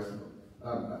sacrificed,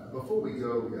 before we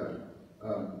go,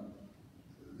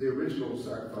 the original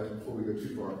sacrifice, before we go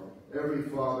too far, every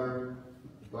father,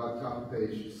 about top of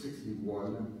page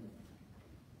 61,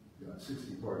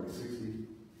 60,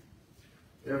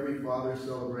 every father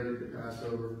celebrated the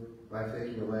Passover by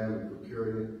taking a lamb and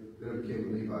procuring it, then it became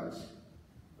the Levites.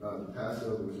 The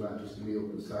Passover was not just a meal,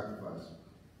 but a sacrifice.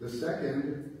 The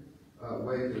second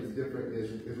way that's different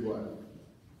is what?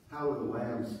 How were the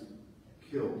lambs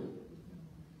killed?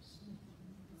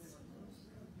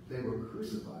 They were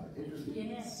crucified. Interesting.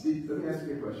 Yes. See, let me ask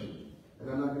you a question. And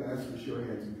I'm not going to ask for show of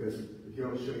hands because if you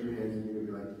don't show your hands, then you're going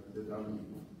to be like the dumb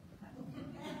people.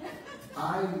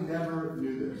 I never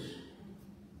knew this.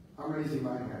 I'm raising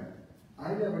my hand.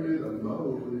 I never knew the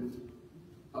mode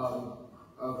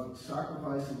of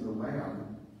sacrificing the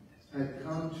lamb had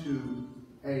come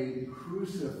to a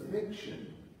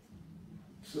crucifixion,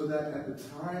 so that at the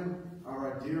time of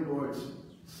our dear Lord's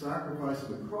sacrifice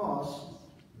on the cross,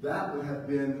 that would have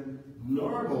been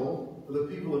normal for the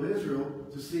people of Israel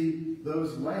to see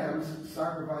those lambs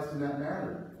sacrificed in that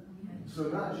manner. So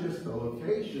not just the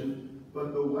location,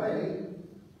 but the way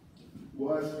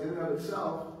was in and of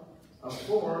itself a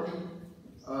form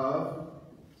of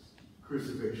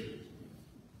crucifixion,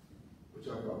 which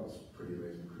I thought was pretty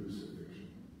amazing. Crucifixion.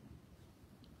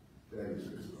 That is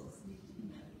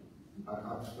crucifixion.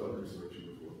 I've spelled crucifixion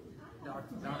before.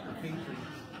 Dr. Petrie,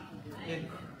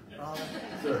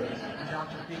 Sir.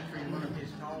 Dr. Petrie, in one of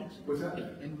his talks, What's that?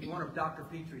 in one of Dr.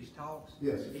 Petrie's talks,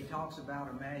 Yes. he talks about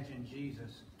imagine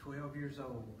Jesus, 12 years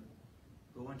old,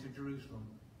 going to Jerusalem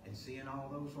and seeing all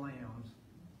those lambs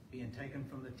being taken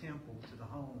from the temple to the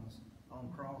homes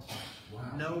on crosses,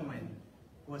 knowing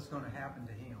what's going to happen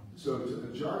to him. So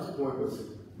John's point was,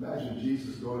 imagine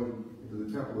Jesus going into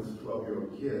the temple as a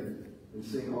 12-year-old kid and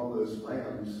seeing all those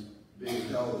lambs being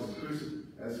held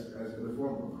as in the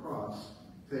form of a cross,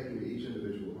 taking to each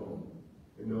individual home,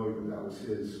 and knowing that that was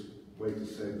his way to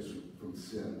save us from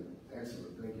sin.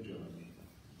 Excellent. Thank you, John.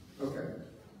 Okay.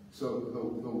 So the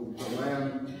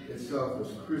lamb itself was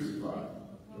crucified.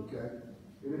 Okay?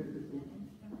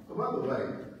 Oh, by the way,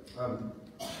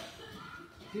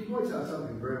 he points out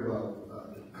something very well.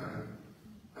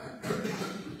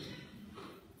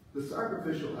 The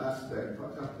sacrificial aspect,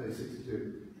 top page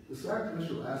 62, the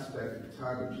sacrificial aspect at the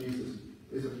time of Jesus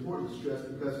is important to stress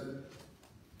because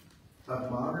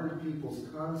of modern people's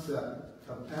concept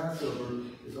of Passover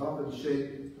is often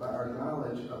shaped by our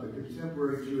knowledge of the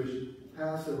contemporary Jewish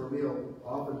Passover meal,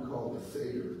 often called the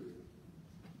Seder.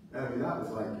 And I mean, that was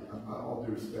like, all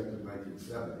due respect to the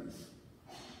 1970s.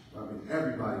 I mean,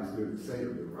 everybody was doing the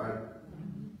Seder meal, right?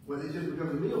 Well, it just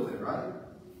becomes a meal then, right?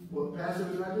 Well,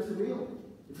 Passover is not just a meal.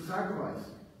 It's a sacrifice.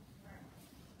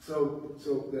 So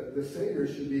the Seder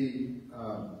should be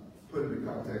put into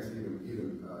context,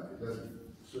 even it doesn't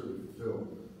certainly fulfill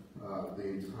the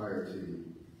entirety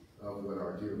of what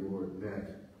our dear Lord meant.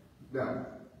 Now,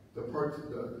 the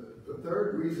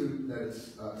third reason that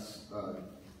it's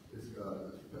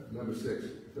number 6,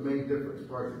 the main difference,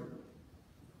 bottom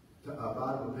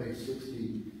of page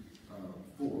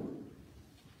 64.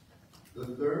 The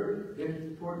third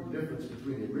important difference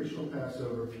between the original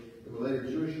Passover and the later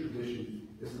Jewish tradition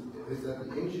is that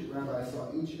the ancient rabbis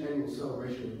saw each annual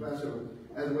celebration of the Passover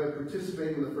as a way of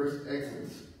participating in the first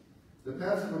Exodus. The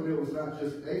Passover meal was not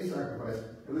just a sacrifice,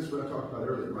 and this is what I talked about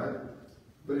earlier, right?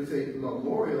 But it's a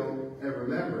memorial and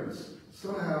remembrance.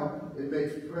 Somehow it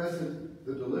makes present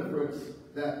the deliverance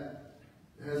that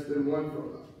has been won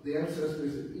from the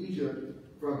ancestors of Egypt,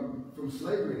 from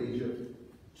slavery in Egypt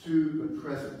to the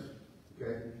present.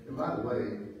 Okay? And by the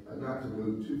way, not to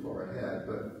move too far ahead,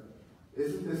 but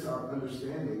isn't this our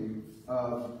understanding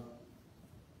of,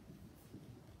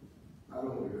 I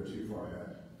don't want to go too far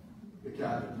ahead, the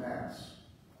Catholic Mass?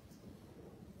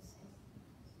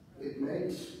 It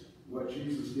makes what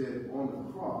Jesus did on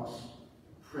the cross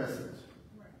present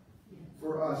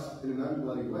for us in an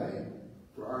unbloody way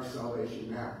for our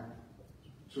salvation now.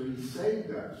 So he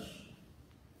saved us,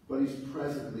 but he's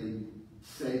presently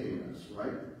saving us,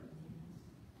 right?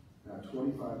 Now,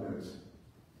 25 minutes,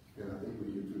 and I think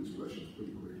we can get through this question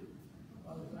pretty quickly.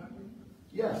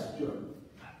 Yes, Joe.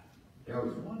 There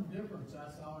was one difference I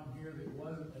saw in here that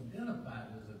wasn't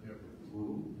identified as a difference.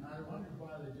 Ooh. And I wondered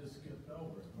why they just skipped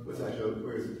over it. What's that, Joe?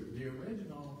 Where is it? The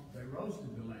original, they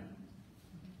roasted the lamb.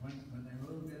 When they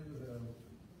moved into the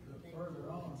further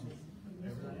on,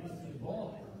 everything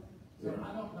So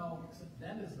I don't know,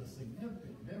 that is a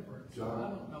significant difference. So John? I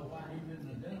don't know why he didn't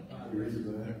identify The the reason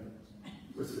for that? difference.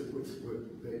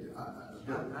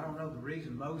 I don't know the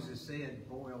reason Moses said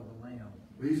boil the lamb.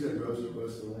 He said roast the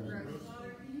lamb.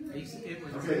 It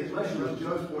was. Okay, the question was,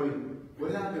 Joe's pointing,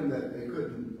 what happened that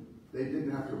they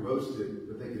didn't have to roast it,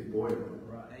 but they could boil it?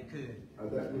 Right. They could.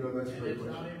 That's a And great it's not question.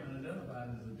 even identified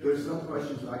as a difference. There's some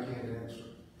questions I can't answer.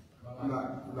 I'm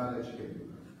not educated.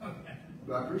 Okay.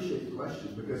 But I appreciate the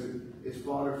question because it's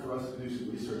fodder for us to do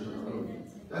some research on our own.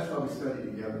 That's why we study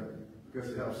together, because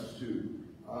it helps us to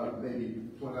maybe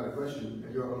point out a question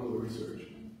and do our own little research.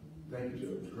 Thank you,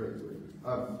 Joe. It's great.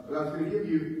 But I was going to give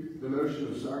you the notion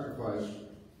of sacrifice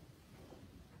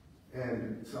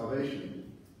and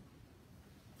salvation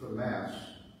for the Mass,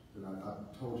 and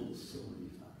I've told you this so many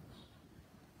times.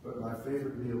 But my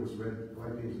favorite meal was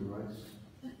white beans and rice.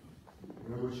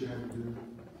 Remember what she had to do?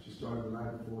 She started the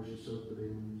night before, she soaked the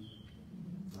beans.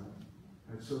 Right?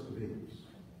 I'd soak the beans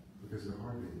because they're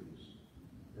hard beans.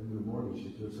 And in the morning,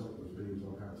 she'd do herself those beans,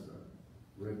 all kinds of stuff.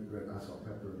 Red, I saw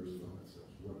peppers and all that stuff.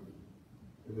 It was wonderful.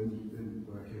 And then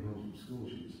when I came home from school,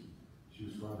 she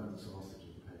was frying out the sausage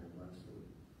and pan and black spoon.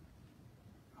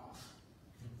 Awesome.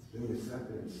 Then we sat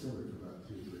there and simmered for about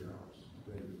 2 or 3 hours.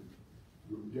 Then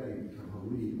Daddy would come home,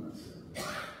 we eat about 7.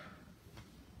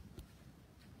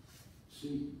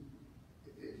 See,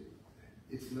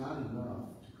 it's not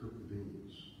enough to cook the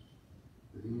beans.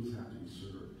 The beans have to be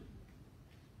served.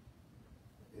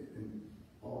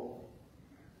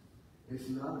 It's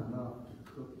not enough to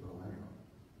cook the lamb.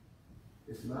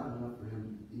 It's not enough for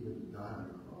him even to die on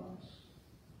the cross.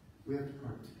 We have to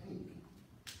partake.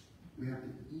 We have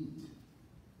to eat.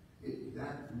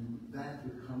 That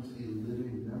becomes a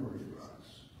living memory for us.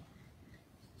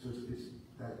 So it's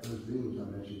that those beans I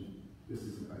mentioned, this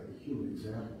is a human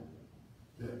example.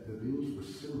 The beans were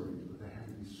simmering, but they had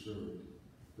to be served.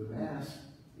 The Mass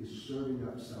is serving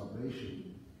up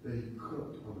salvation that he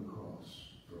cooked on the cross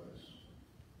for us.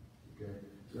 Okay?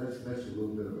 So that's a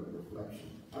little bit of a reflection.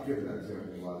 I've given that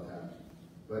example a lot of times.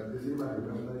 But does anybody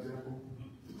remember that example?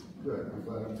 Good. I'm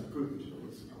glad to prove that you don't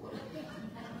listen. I love it.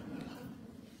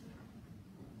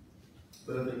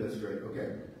 But I think that's great. Okay.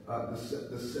 The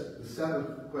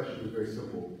seventh question is very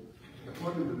simple.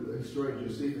 According to the historian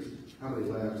Josephus, how many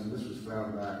lambs? And this was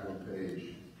found back on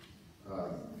page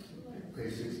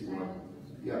 61.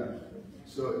 Yeah.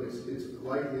 So it's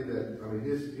likely that, I mean,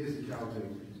 his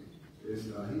accounting is,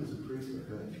 he was a priest, I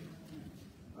think.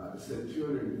 It said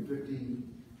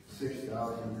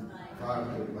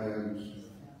 256,500 lambs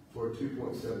for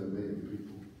 2.7 million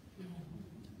people.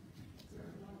 Yeah.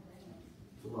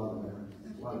 It's a lot of lambs.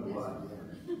 It's a lot of blood.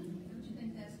 Don't you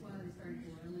think that's why they started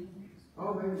boiling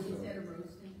Oh, maybe so. instead of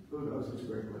roasting? Who knows? It's a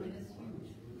great I one. mean, it's huge.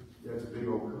 Yeah, it's a big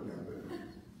old cookout there.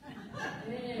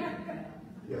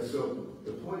 Yeah, so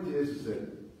the point is that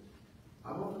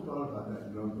I've often thought about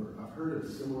that number. I've heard a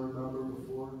similar number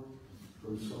before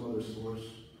from some other source.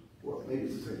 Well, maybe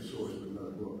it's the same source, but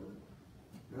another book.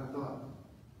 And I thought,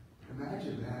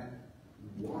 imagine that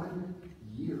 1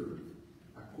 year,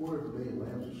 250,000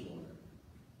 lambs were slaughtered.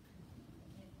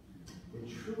 And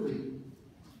truly,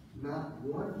 not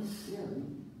one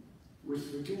sin was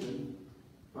forgiven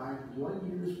by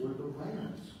 1 year's worth of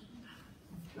lambs.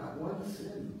 Not one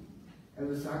sin. And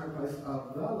the sacrifice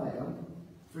of the lamb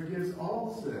forgives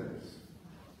all sins.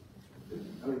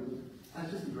 I mean,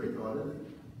 that's just a great thought, isn't it?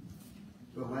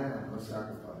 The lamb of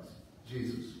sacrifice.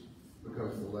 Jesus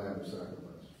becomes the lamb of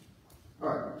sacrifice. All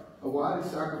right. Why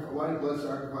did blood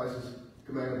sacrifices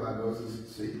commanded by Moses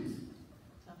cease?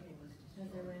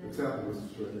 The temple was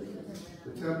destroyed.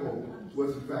 The temple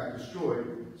was in fact destroyed,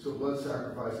 so blood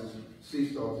sacrifices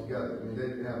ceased altogether. I mean, they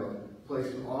didn't have a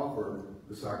place to offer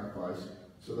the sacrifice,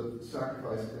 so the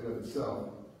sacrifice in and of itself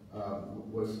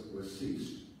was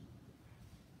ceased.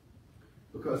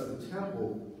 Because the temple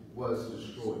was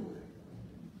destroyed.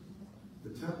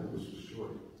 The temple was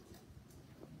destroyed.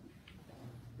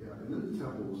 Yeah, and then the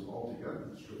temple was altogether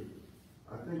destroyed.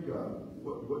 I think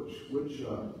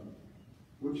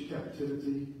which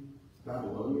captivity?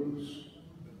 Babylonians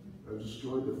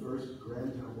destroyed the first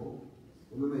grand temple,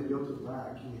 and then they built it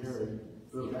back. King Herod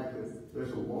built it back.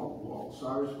 There's a wall.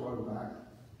 Cyrus brought him back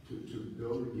to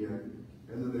build again,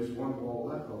 and then there's one wall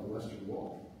left called the Western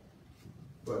Wall.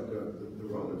 But the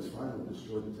Romans finally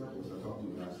destroyed the temple, as I talked to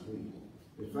you last week.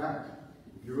 In fact,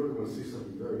 if you really want to see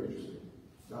something very interesting,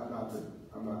 not that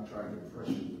I'm not trying to impress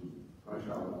you by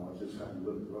travel knowledge, just having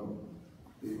lived in Rome.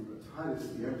 Titus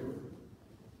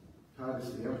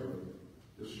the Emperor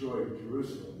destroyed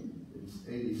Jerusalem in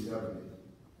AD 70.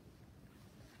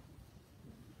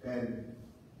 And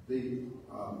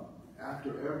after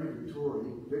every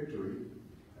victory,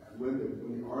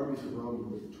 when the armies of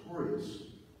Rome were victorious,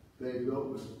 they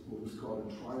built what was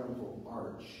called a triumphal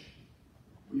arch.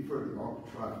 We've heard the Arc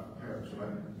of Triumph in Paris,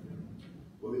 right?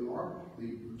 Well,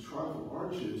 the triumphal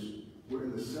arches were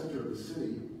in the center of the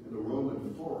city, and the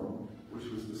Roman Forum, which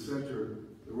was the center,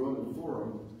 the Roman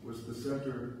Forum was the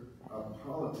center of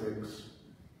politics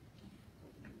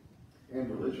and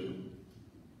religion.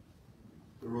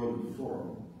 The Roman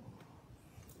Forum.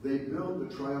 They built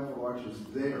the triumphal arches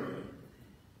there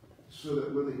so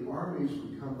that when the armies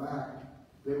would come back,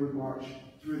 they would march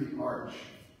through the arch.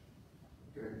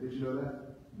 Okay, did you know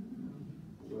that?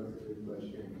 Well, I'm glad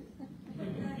you came.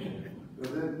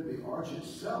 But then the arch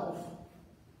itself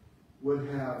would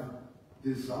have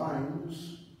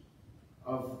designs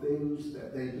of things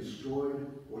that they destroyed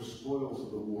or spoils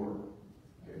of the war.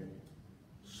 Okay?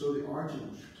 So the arch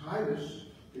of Titus,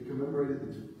 that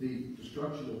commemorated the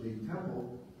destruction of the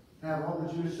temple, had all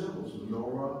the Jewish symbols, the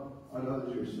menorah and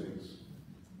other Jewish things,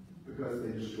 because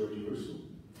they destroyed Jerusalem.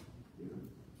 You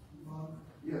know?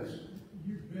 Yes.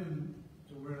 You've been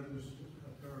to where this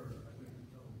occurred, I think you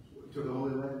told us. To the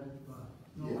Holy Land?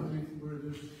 No, Yeah. I mean where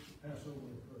this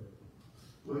Passover occurred.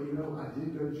 Well, you know, I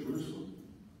did go to Jerusalem.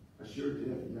 I sure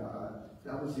did. Yeah,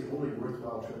 that was the only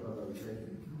worthwhile trip I've ever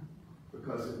taken,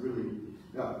 because it really.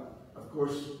 Now, of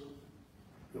course,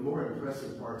 the more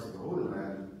impressive parts of the Holy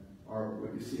Land are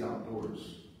what you see outdoors,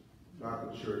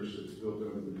 not the church that's built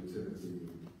over the Nativity,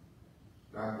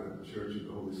 not the church of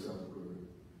the Holy Sepulchre,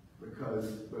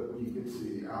 but when you get to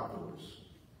see the outdoors.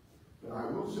 But I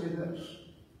will say this: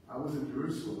 I was in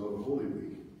Jerusalem over Holy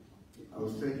Week. I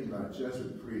was taken by a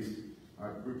Jesuit priest,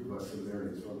 a group of us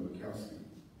seminarians from Mikowski,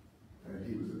 and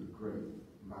he was a great,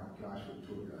 my gosh, what a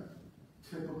tour guide.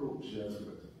 Typical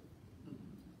Jesuit.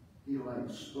 He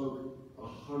spoke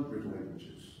 100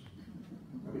 languages.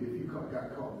 I mean, if you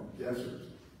got caught in the desert,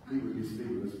 he would be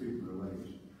speaking those people their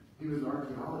language. He was an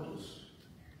archaeologist,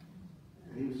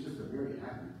 and he was just a very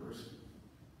happy person.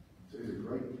 So he's a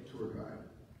great tour guide.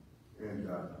 And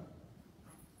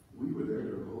we were there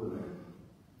during Holy Land,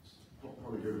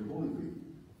 probably during Holy Week.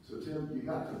 So Tim, you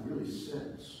got to really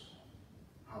sense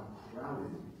how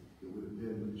crowded it would have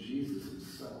been when Jesus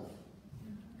himself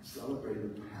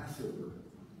celebrated Passover.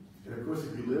 And of course,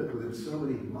 if you lived within so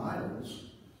many miles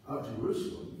of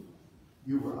Jerusalem,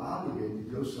 you were obligated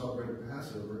to go celebrate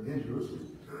Passover in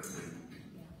Jerusalem.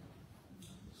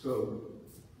 So,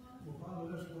 Well, Father,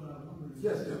 that's what I wondered.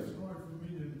 Yes, yes. It's hard for me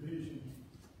to envision.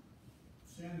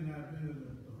 Sandy and I have been at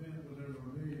an event where there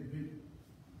were 1 million people.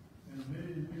 And 1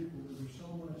 million people, there was so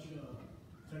much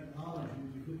technology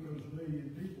to get those 1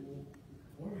 million people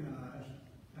organized.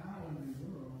 How in the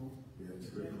world? yeah, it's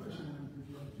a great question. Because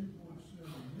you have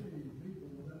 2.7 million people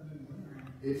with that many around.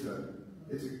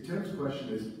 Tim's question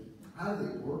is, how do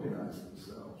they organize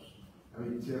themselves? I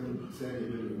mean, Tim, Sandy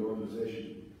lived in an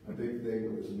organization, a big thing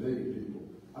where there's 1 million people.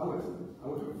 I went to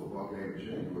a football game in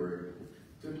January.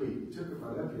 Took my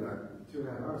nephew and I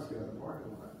 2.5 hours to get out of the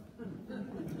parking lot. I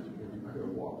could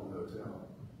have walked to the hotel.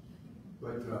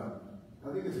 But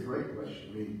I think it's a great question.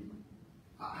 I mean,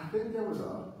 I think there was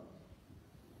a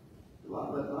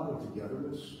lot of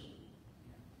togetherness.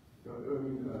 I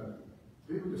mean,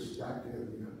 people just stacked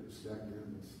in,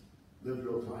 lived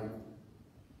real tight.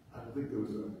 I don't think there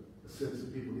was a sense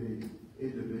of people getting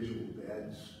individual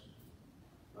beds.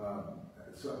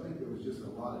 So I think there was just a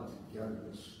lot of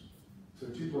togetherness. So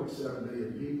 2.7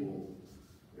 million people,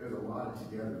 there's a lot of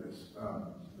togetherness.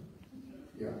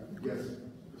 Yeah, yes,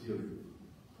 Julie.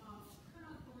 Kind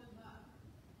of going back,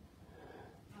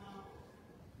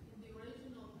 in the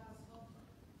original Passover,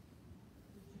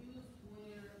 the Jews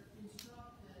were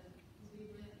instructed to be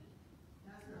ready.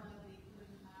 That's why they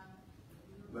couldn't have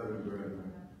Leavened bread.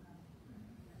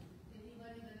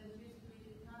 Anybody that is used to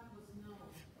eating tacos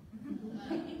knows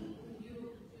that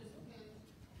you just get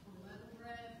unleavened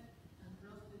bread and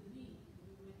roasted meat.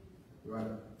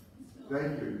 Right.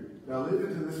 Thank you. Now leave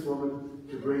it to this woman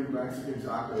to bring Mexican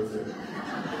tacos in.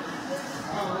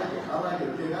 I like it.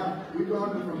 Okay, now we've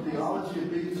gone from theology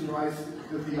of beans and rice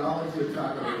to theology of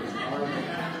tacos.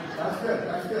 That's good.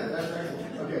 That's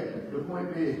excellent. Okay, the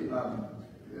point being,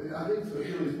 I think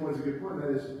Julie's point is a good point. That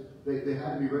is, they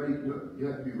had to be ready. You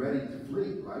had to be ready to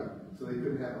flee, right? So they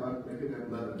couldn't have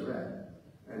leavened bread,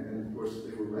 and of course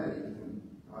they were ready. And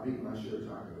I've eaten my share of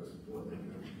tacos before.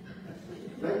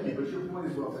 Thank you, but your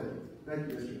point is well taken. Thank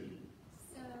you, Mr.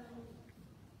 So,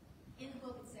 in the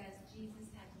book it says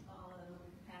Jesus had to follow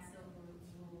Passover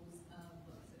rules of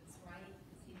Moses, right?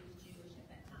 Because he was Jewish at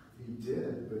that time. He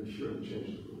did, but he surely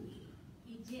changed the rules.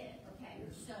 He did, okay.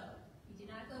 Yes. So, he did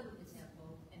not go to the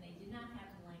temple, and they did not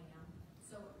have lamb.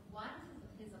 So, why did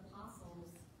his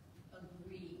apostles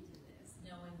agree to this,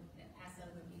 knowing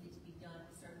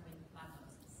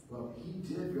Well, he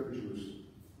did go to Jerusalem.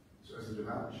 So as a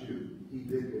devout Jew, he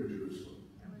did go to Jerusalem,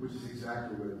 which is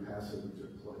exactly where the Passover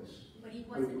took place. But he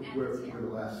wasn't at Where the temple.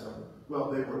 the Last Supper.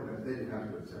 Well, they didn't have to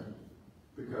go to the temple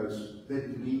because they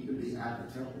didn't need to be at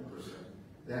the temple per se.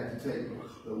 They had to take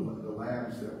the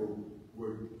lambs that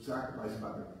were sacrificed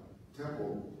by the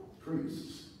temple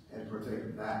priests and partake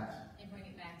of that. And bring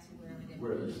it back to wherever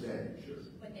Where they they stayed, sure.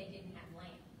 But they didn't have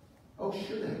lamb. Oh,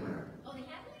 sure they had lamb. Oh, they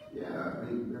had lamb? Yeah, I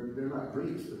mean, they're not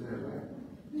Greeks, but they have lamb.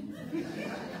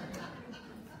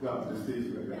 No, just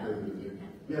teasing.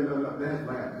 Yeah, no, they had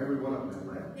lamb. Every one of them had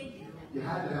lamb. They did. You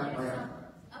had to have lamb.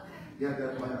 Okay. You had to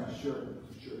have lamb, sure.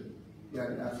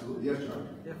 Yeah, absolutely. Yes, John.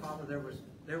 Yeah, Father,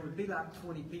 there would be like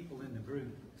 20 people in the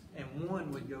group, and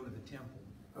one would go to the temple.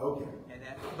 Okay.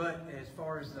 But as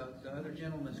far as the other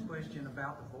gentleman's question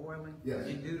about the boiling, Yes.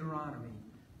 in Deuteronomy,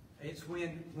 it's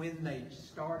when they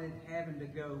started having to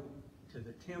go to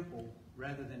the temple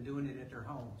rather than doing it at their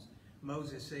homes.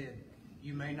 Moses said,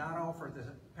 "You may not offer the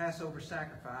Passover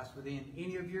sacrifice within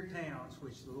any of your towns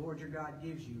which the Lord your God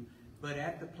gives you, but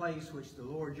at the place which the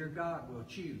Lord your God will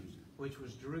choose, which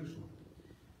was Jerusalem,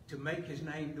 to make his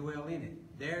name dwell in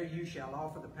it. There you shall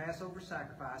offer the Passover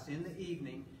sacrifice in the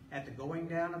evening at the going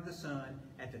down of the sun,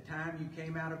 at the time you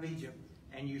came out of Egypt,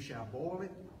 and you shall boil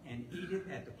it and eat it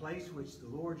at the place which the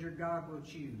Lord your God will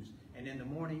choose. And in the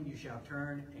morning you shall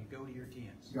turn and go to your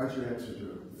tents." Got your answer to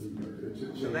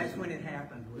it. So that's when it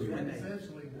happened, was It when they...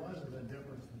 essentially wasn't the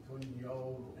difference between the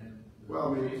old and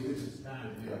Well, I mean, Jesus'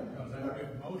 time. yeah.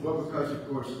 Because Well, because of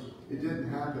course it didn't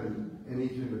happen in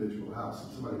each individual house.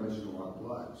 And somebody mentioned a lot of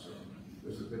blood, so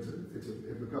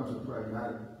it becomes a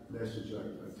pragmatic message.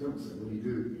 Like Tim said, when you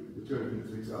do the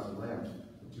 256,000 lambs,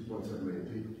 2.7 million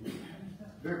people.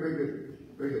 Very, very good,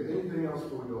 very good. Anything else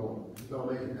before we go on?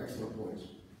 Y'all making excellent points.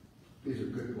 These are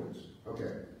good points.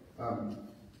 Okay.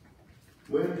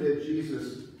 When did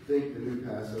Jesus think the new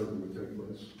Passover would take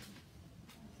place?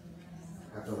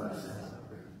 At the Last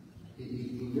Supper.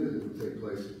 He knew that it would take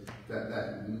place.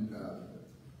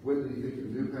 When did he think the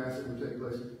new Passover would take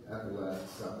place? At the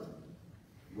Last Supper.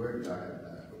 Where did I have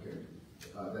that? Okay.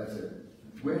 That's it.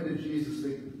 When did Jesus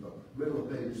think, middle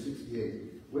of page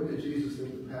 68, when did Jesus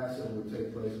think the Passover would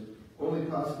take place? Only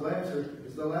possible answer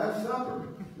is the Last Supper,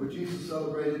 when Jesus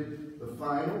celebrated the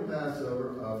final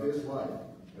Passover of his life,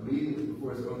 immediately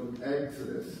before his own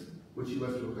exodus, which he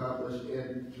was to accomplish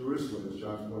in Jerusalem, as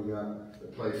John's pointing out, the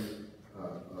place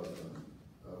of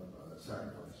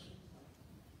sacrifice.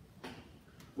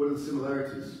 What are the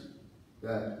similarities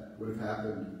that would have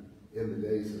happened in the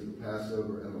days of the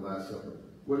Passover and the Last Supper?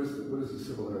 What is the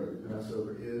similarity? The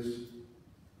Passover is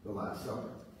the Last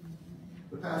Supper.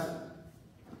 The Passover.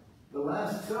 The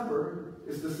Last Supper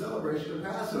is the celebration of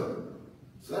Passover.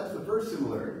 So that's the first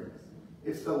similarity.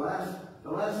 It's the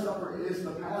Last Supper is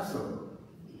the Passover.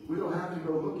 We don't have to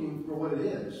go looking for what it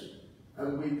is.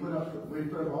 And we put up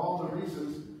all the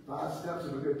reasons, 5 steps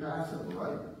of a good Passover,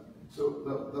 right? So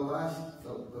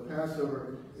the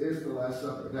Passover is the Last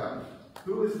Supper. Now,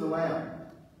 who is the Lamb?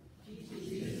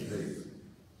 Jesus.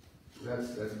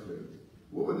 That's clear.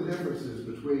 What were the differences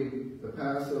between the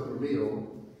Passover meal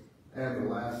and the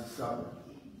Last Supper?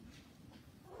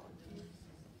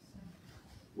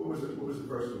 What was the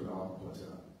first one I'll point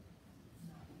out?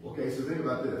 Okay, so think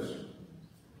about this.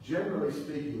 Generally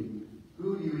speaking,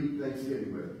 who do you eat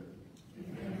Thanksgiving with?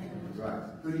 Right.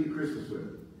 Who do you eat Christmas with?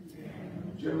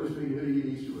 Generally speaking, who do you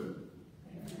eat Easter with?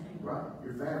 Right.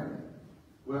 Your family.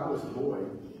 When I was a boy,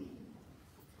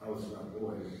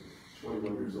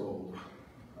 21 years old,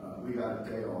 we got a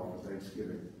day off for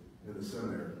Thanksgiving in the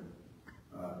seminary.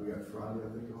 We got Friday, I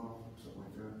think, off, something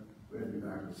like that. We had to be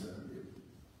back on Saturday.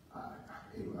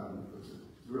 Anyway, I don't know. It was a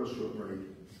real short break.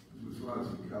 It was when I was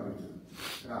in Covington.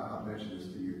 And I'll mention this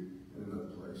to you in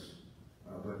another place.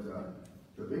 But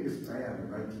the biggest band in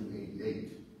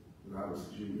 1988, when I was a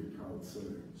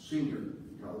senior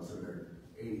in college seminary,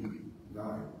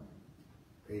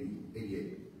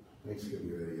 88, Thanksgiving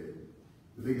year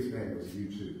 88. The biggest band was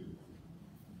U2.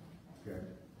 Okay?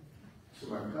 So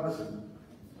my cousin,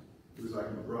 who was like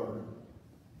my brother,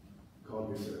 called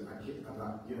me and said, you're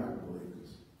not going to believe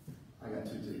this. I got 2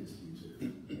 tickets to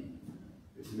U2.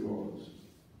 It's New Orleans.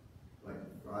 Like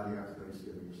Friday after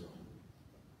Thanksgiving or something.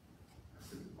 I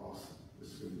said, awesome. This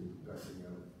is going to be the best thing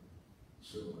ever.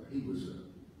 So he was a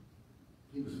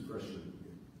freshman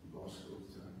in law school at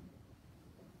the time.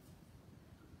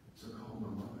 So I called my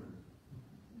mother.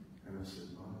 And I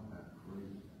said, Mom, I have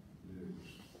great news.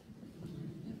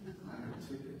 I have a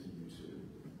ticket to U2.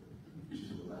 She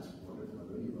said, well, that's wonderful. I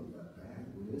know you love that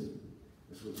band. When is it?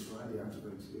 This was Friday after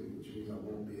Thanksgiving, which means I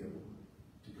won't be able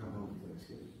to come home for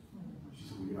Thanksgiving. She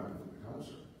said, well, you're not going to the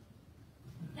concert.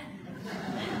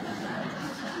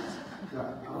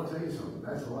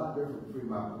 That's a lot different between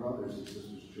my brothers and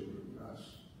sisters' children and us.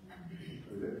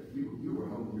 You were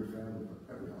home with your family for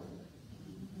every holiday.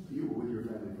 You were with your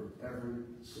family for every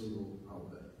single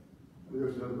holiday. I mean,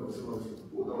 there's no go. Someone said,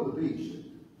 we'll go to the beach.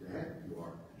 Dad, you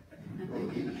are. Go to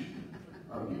the beach.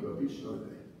 You go to the beach another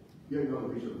day. You ain't going to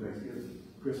the beach on Thanksgiving,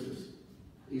 Christmas,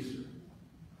 Easter.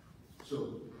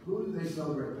 So, who do they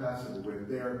celebrate Passover with?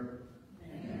 Their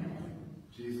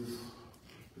Jesus,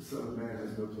 the Son of Man,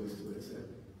 has no place to lay his head.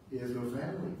 He has no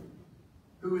family.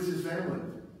 Who is his family?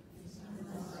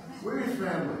 We're his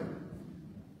family.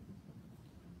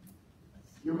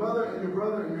 Your mother and your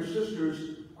brother and your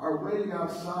sisters are waiting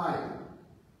outside.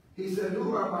 He said,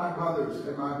 who are my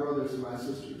brothers and my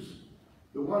sisters?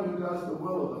 The one who does the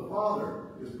will of the Father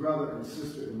is brother and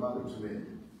sister and mother to me.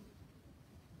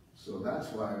 So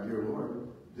that's why our dear Lord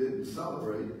didn't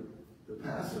celebrate the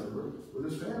Passover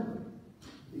with his family.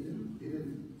 He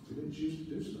didn't choose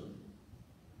to do so.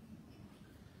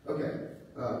 Okay.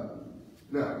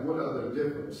 Now, what other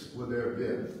difference would there have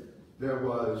been? There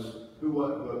was,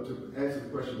 to answer the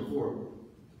question before,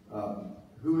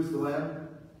 who is the Lamb?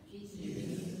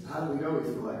 Jesus. How do we know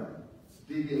he's the Lamb?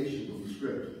 Deviation from the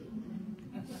script.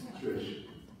 Trish.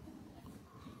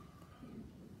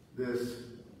 This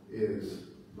is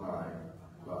my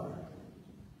body,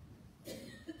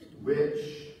 which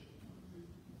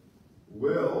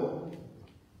will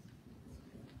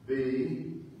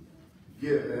be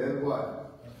given what?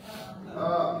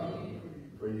 Up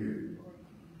for you.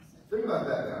 Think about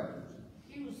that now.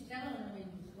 He was telling him he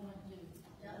was going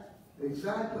to die.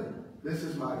 Exactly. This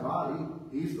is my body.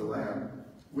 He's the Lamb,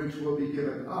 which will be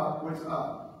given up. What's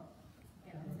up?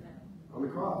 On the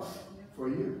cross for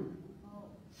you.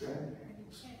 Okay?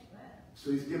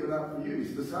 So he's given up for you.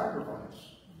 He's the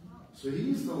sacrifice. So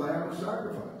he's the Lamb of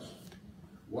sacrifice.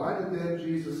 Why did then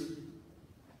Jesus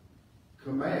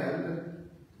command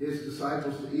his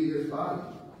disciples to eat his body?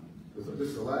 This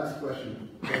is the last question,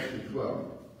 question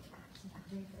 12.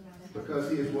 Because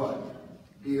he is what?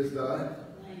 He is the...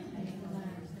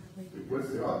 What's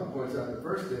the author points out, the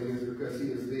first thing is because he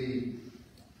is the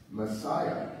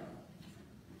Messiah.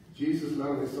 Jesus not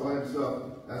only saw himself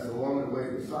as the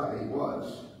long-awaited Messiah, he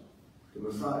was the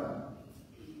Messiah.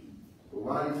 But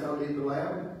why did he tell me the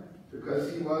Lamb?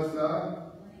 Because he was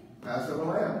the Passover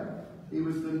Lamb. He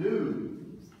was the new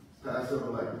Passover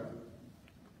Lamb.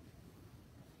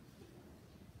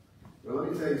 Now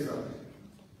let me tell you something.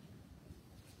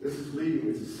 This is leading,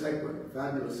 it's a segue, a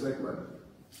fabulous segue,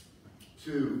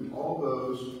 to all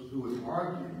those who would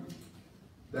argue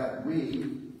that we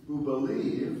who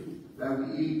believe that we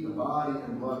eat the body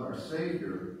and blood of our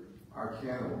Savior are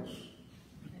cannibals.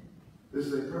 This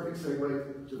is a perfect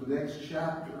segue to the next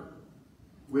chapter,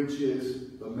 which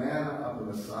is the manna of the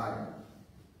Messiah.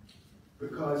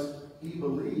 Because he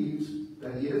believes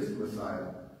that he is the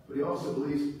Messiah, but he also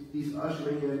believes he's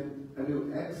ushering in a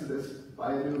new Exodus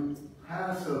by a new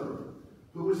Passover.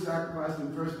 Who was sacrificed in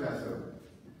the first Passover?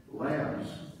 Lambs.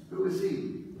 Who is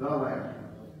he? The Lamb.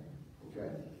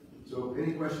 Okay? So,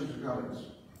 any questions or comments?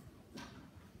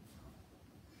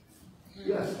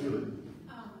 Yes, Julie.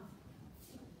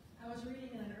 I was reading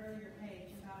in an earlier page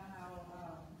about how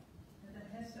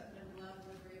the hyssop and blood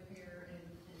would reappear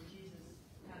in Jesus'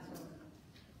 Passover.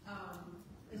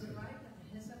 Is it right that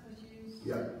the hyssop was used to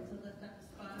lift up the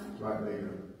sponge? Right, there you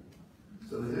go.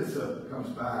 So the hyssop comes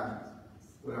back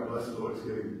when our blessed Lord is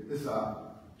giving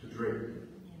hyssop to drink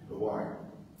the wine.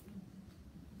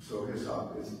 So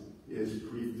hyssop is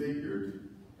prefigured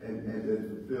and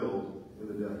then fulfilled in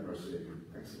the death of our Savior.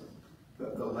 Excellent.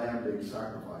 The lamb being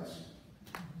sacrificed,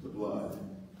 the blood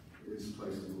is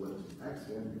placed in the lips.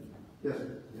 Excellent. Yes,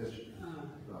 yes. Is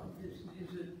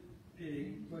it any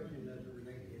question doesn't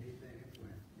relate to anything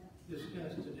we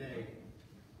discussed today,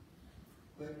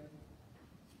 but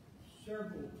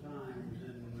several times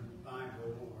in the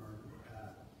Bible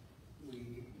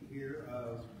we hear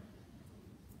of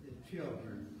the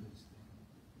children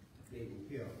being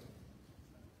killed.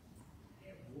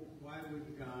 Why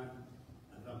would God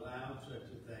have allowed such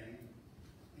a thing?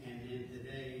 And then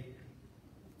today,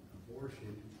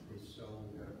 abortion is so...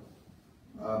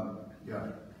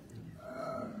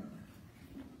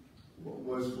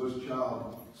 Was child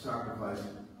sacrifice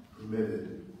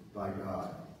permitted by God?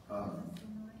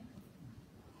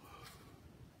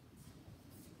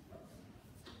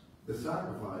 The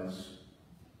sacrifice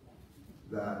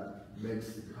that makes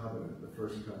the covenant, the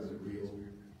first covenant, real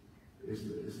is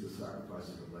the sacrifice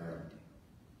of the lamb.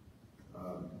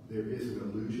 There is an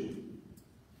allusion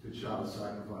to child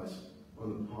sacrifice on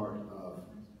the part of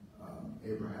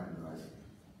Abraham and Isaac.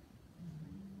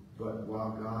 But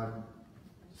while God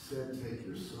said, take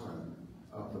your son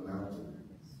up the mountain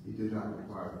he did not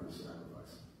require them to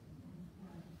sacrifice.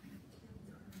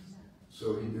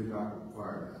 So he did not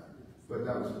require that. But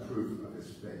that was proof of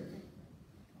his faith.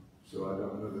 So I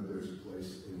don't know that there's a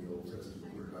place in the Old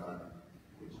Testament where God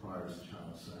requires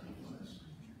child sacrifice.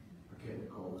 I can't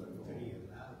recall that at all. Did he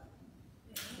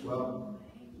allow it?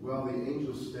 Well, the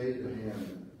angel stayed the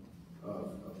hand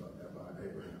of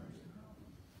Abraham.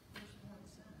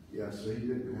 Yeah, so he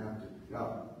didn't have to.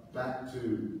 Now, back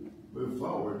to move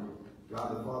forward,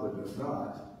 God the Father does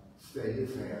not stay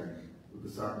his hand with the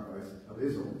sacrifice of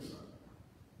his only son.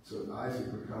 So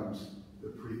Isaac becomes the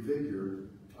prefigure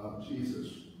of Jesus,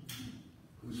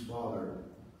 whose father,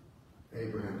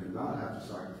 Abraham, did not have to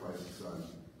sacrifice his son.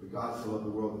 But God so loved the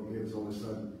world that he gave his only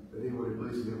son, that anyone who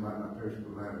believes in him might not perish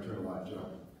but have eternal life.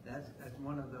 John. That's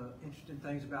one of the interesting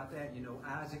things about that. You know,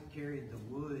 Isaac carried the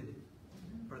wood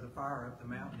for the fire up the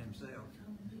mountain himself,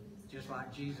 just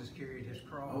like Jesus carried his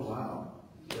cross. Oh, wow.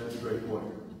 That's a great point.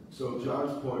 So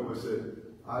John's point was that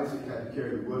Isaac had to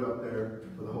carry the wood up there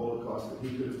for the Holocaust that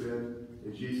he could have been,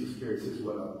 and Jesus carries his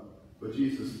wood up. But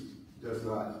Jesus does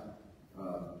not.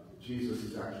 Jesus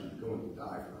is actually going to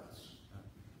die for us.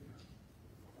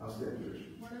 I'll stand,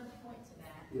 Trish. One other point to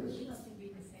that. Yes. We must be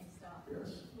reading the same stuff.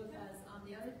 Yes. Because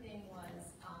the other thing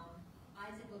was,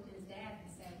 Isaac looked at his dad and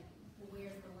said, well,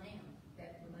 where's the lamb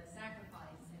that we're going to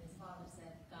sacrifice? And his father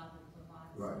said, God will provide.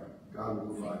 Right. God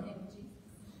will provide. Same thing with Jesus.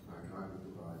 Right, God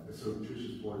will provide. And so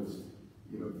Trish's point is,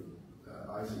 you know,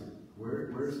 Isaac,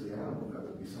 where's the animal that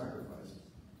will be sacrificed?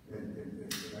 And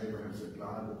Abraham said,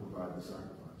 God will provide the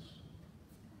sacrifice.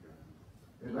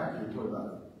 And back to your point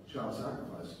about child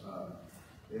sacrifice,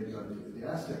 the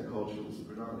Aztec culture was the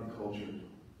predominant culture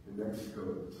in Mexico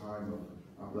at the time of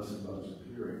our Blessed Mother's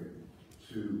appearing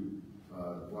to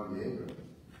Juan Diego.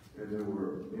 And there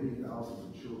were many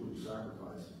thousands of children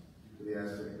sacrificed to the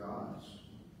Aztec gods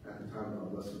at the time of our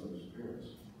Blessed Mother's appearance.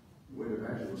 When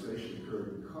evangelization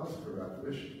occurred because of her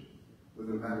apparition,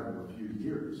 within a matter of a few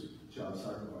years, child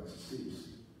sacrifice ceased.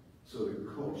 So the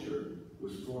culture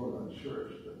was formed on the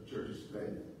church's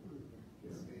faith.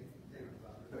 Yeah.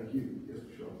 Thank you. Yes,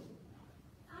 Michelle.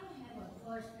 I have a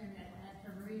question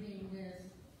after reading this.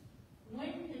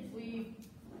 When did we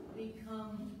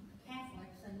become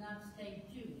Catholics and not stay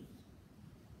Jews?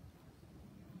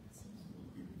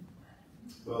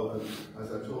 Well,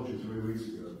 as I told you 2 weeks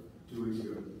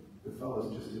ago, the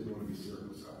fellows just didn't want to be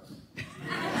circumcised.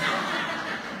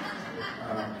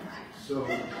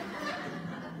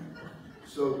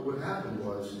 So what happened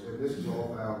was, and this is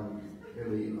all found in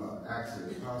the Acts of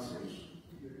the Apostles,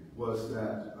 was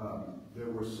that there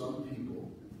were some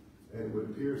people, and it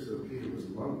would appear as though Peter was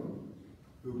among them,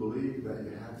 who believed that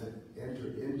you had to enter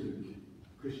into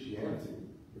Christianity,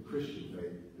 the Christian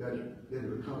faith, that you had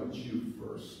to become a Jew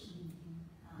first.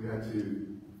 You had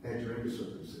to enter into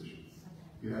circumcision.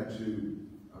 You had to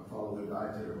follow the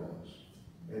dietary laws.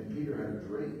 And Peter had a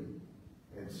dream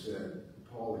and said,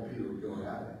 Paul and Peter were going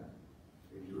at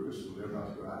it in Jerusalem. They're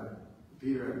about to go at it.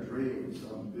 Peter had a dream,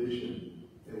 some vision,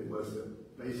 and it was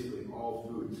that basically all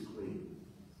food is clean.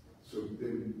 So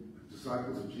then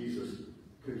disciples of Jesus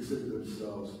considered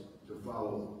themselves to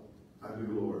follow a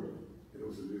new Lord. And it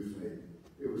was a new faith.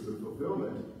 It was the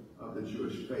fulfillment of the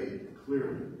Jewish faith,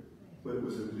 clearly, but it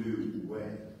was a new way.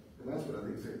 And that's what I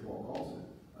think St. Paul calls it,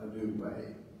 a new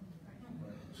way.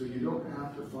 So you don't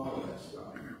have to follow that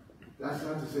stuff. That's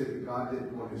not to say that God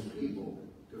didn't want his people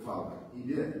to follow it.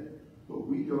 He did. But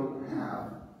we don't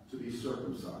have to be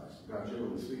circumcised. Now,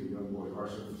 generally speaking, young boys are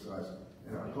circumcised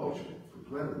in our culture, for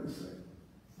cleanliness' sake.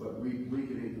 But we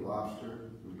can eat the lobster,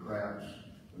 and the crabs,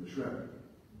 and the shrimp,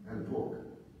 and the pork.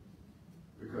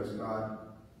 Because God,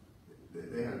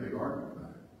 they had a big argument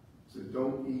about it. So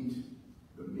don't eat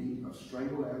the meat of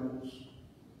strangled animals,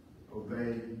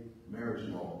 obey marriage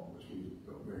law, which we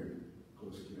go very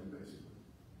close to him, basically.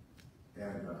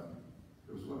 And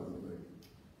there was one other thing.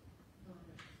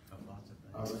 Lots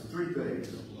of things. There's 3 things.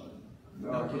 No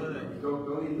blood.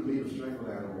 Don't eat the meat of strangled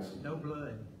animals. No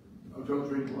blood. Oh, don't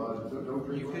drink blood. Don't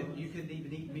drink blood. You couldn't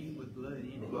even eat meat with blood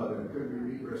in it. Blood, and it couldn't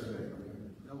be eat breast steak.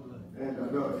 No blood. And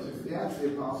no, it's the Acts of the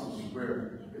Apostles is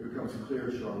where it becomes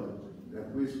clear, Charlotte,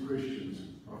 that we as Christians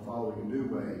are following a new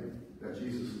way, that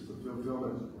Jesus is the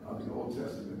fulfillment of the Old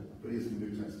Testament, but he's the New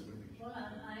Testament. Well,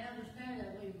 I understand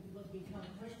that we would become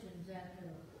Christians after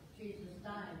Jesus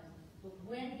died, but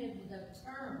when did the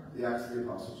term? The Acts of the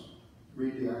Apostles.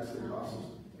 Read the Acts of the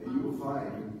Apostles, and you will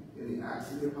find in the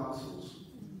Acts of the Apostles,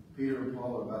 Peter and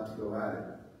Paul are about to go at it,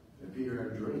 and Peter had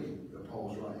a dream that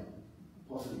Paul's right.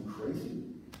 Paul said, "You crazy?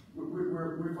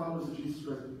 We're followers of Jesus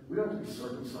Christ. We don't have to be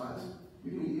circumcised.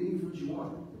 You can eat any food you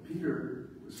want." And Peter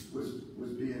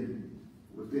was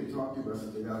being talked to by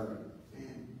something else. Like,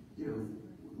 man, you know,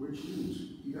 we're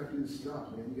Jews. You got to do this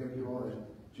stuff, man. You got to do all that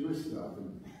Jewish stuff.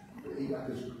 And he got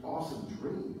this awesome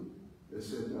dream that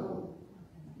said, no,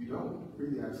 you don't.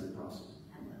 Read the Acts of the Apostles.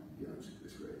 Yeah,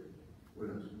 it's great. What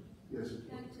else? Yes.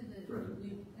 Back to the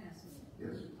New Testament.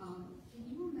 Yes. Can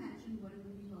you imagine what it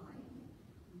would be like?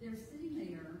 They're sitting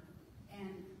there,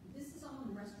 and this is all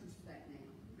in retrospect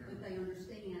now, that they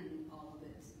understand all of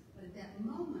this. But at that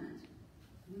moment,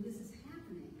 when this is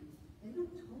happening, they don't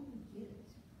totally get it.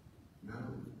 No.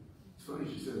 It's funny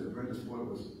she said that. Brenda's point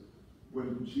was,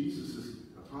 when Jesus'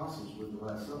 apostles were at the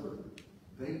Last Supper,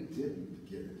 they didn't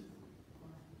get it.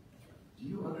 Do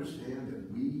you understand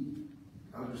that we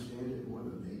understand it more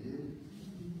than they did?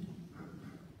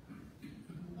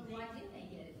 But why didn't they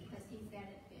get it? Because he said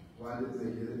it. Why didn't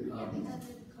they get it? Yeah, because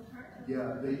of Capernaum.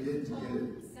 Yeah, they didn't get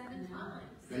it. 7 times.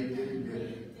 They didn't get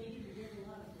it.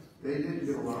 They didn't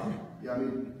get a lot. Yeah, I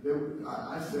mean, they were,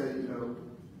 I say, you know,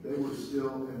 they were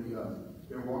still in the,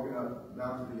 they were walking up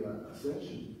down to the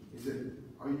ascension. He said,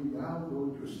 are you now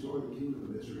going to restore the kingdom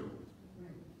of Israel?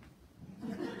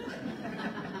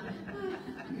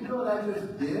 You know what I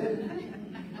just did?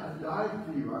 I died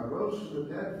for you. I rose from the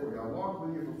dead for you. I walked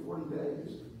with you for 40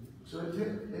 days. So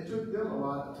it took them a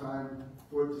lot of time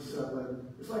for it to settle in.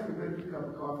 It's like a good cup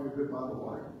of coffee, a good bottle of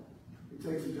wine. It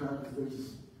takes some time for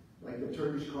things like the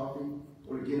Turkish coffee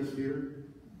or the Guinness beer.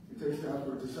 It takes time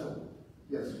for it to settle.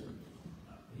 Yes?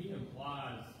 He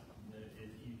implies that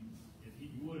if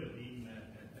you would have eaten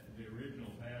at the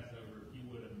original Passover, if you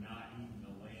would have not eaten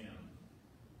the lamb,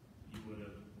 you would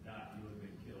have died. You would have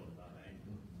been killed by the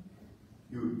angel.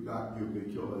 You would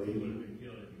be killed by the You would angel. have been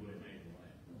killed if you wouldn't eat the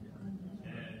lamb.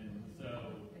 And so,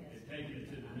 it's taking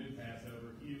it to the new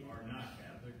Passover. If you are not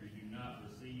Catholic or you do not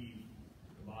receive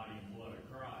the body and blood of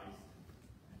Christ,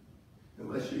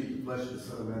 Unless you eat the flesh of the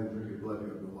Son of Man and drink your blood, you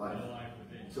have no life. no life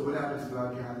within you. So what happens to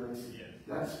non-Catholics? Yes.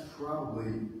 That's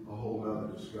probably a whole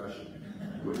other discussion,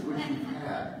 which we've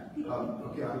had.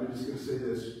 Okay, I'm just going to say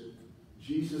this.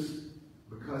 Jesus,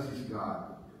 because he's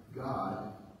God,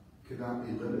 God cannot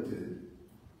be limited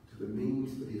to the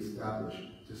means that he established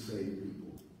to save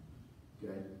people.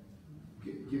 Okay?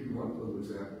 Give you one little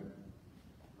example.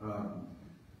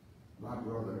 My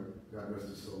brother, God rest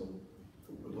his soul,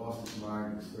 lost his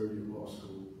mind in his third year of law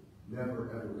school, never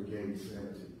ever regained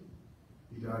sanity.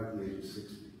 He died at the age of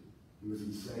 60. He was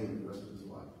insane the rest of his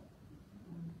life.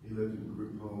 He lived in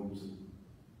group homes. And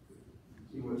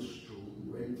he went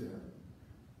straight down.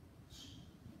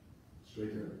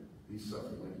 Straight down. He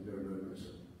suffered like he never known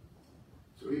himself.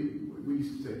 So we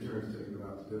used to take turns taking him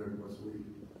out to dinner once a week.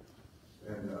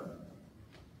 And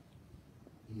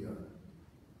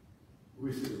we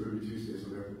used to sit at Ruby Tuesdays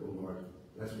on Airport Boulevard.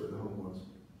 That's where the home was.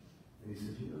 And he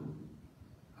said,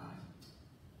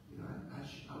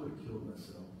 I would have killed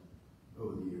myself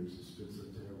over the years. It's been so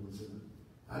terrible. He said,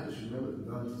 I just remember the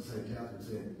nuns at St. Catherine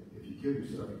saying, if you kill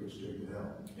yourself, you go straight to hell.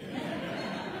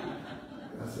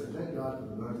 And I said, thank God for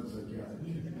the nuns at St.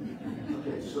 Catherine.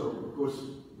 Okay, so, of course,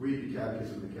 read the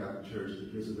Catechism of the Catholic Church.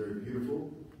 It gives a very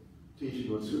beautiful teaching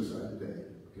on suicide today.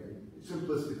 Okay? It's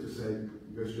simplistic to say,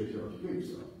 you go straight to hell if you kill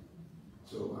yourself.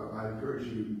 So I encourage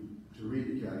you to read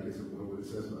the Catechism and what it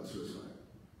says about suicide.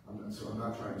 I'm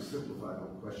not trying to simplify the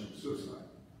whole question of suicide.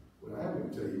 What I am going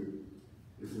to tell you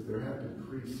is that there have been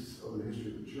priests over the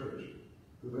history of the church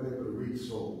who have been able to read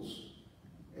souls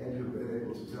and who have been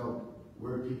able to tell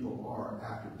where people are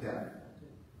after death.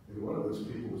 And one of those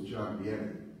people was John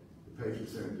Vianney, the patron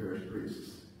saint of parish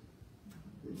priests.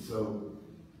 And so,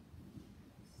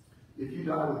 if you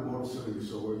die with a mortal sin in your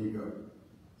soul, where do you go?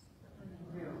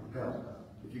 Hell.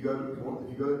 If you die with a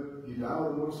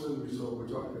mortal sin in your soul, we're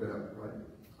talking about hell, right?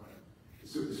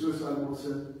 Suicide mortal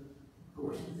sin? Of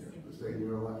course, yeah. It's taking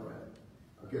your own life,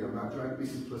 right? Again, I'm not trying to be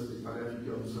simplistic. My nephew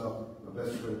killed himself. My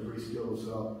best friend, a priest, killed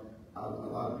himself. A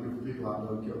lot of beautiful people I've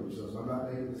known killed themselves. I'm not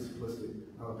making this simplistic.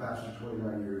 I'm a pastor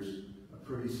 29 years, a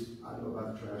priest. I know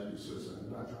about the tragedy of suicide.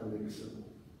 I'm not trying to make it simple.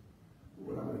 But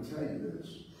what I'm going to tell you is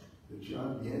that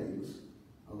John Vianney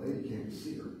a lady came to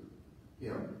see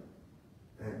him,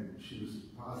 and she was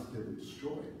positively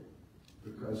destroyed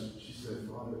because she said,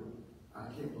 Father, I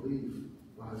can't believe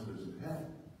my husband's in hell.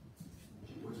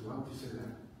 Why would you say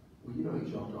that? Well, you know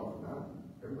he jumped off the mountain.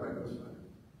 Everybody knows about it.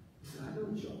 He said, I know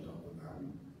he jumped off the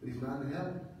mountain, but he's not in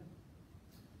hell.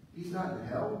 He's not in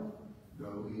hell.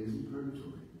 No, he is in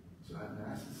purgatory. So I have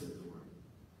mass to say for him.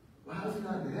 Well, how is he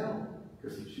not in hell?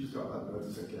 Because she was talking about nuns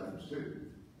at St. Catherine's too.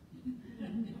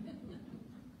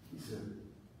 He said,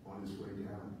 on his way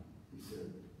down, he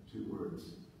said 2 words,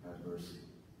 have mercy.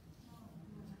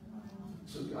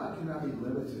 So God cannot be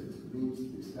limited to the means to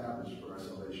be established for our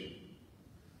salvation.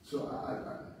 So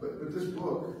but this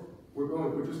book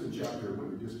we're just in chapter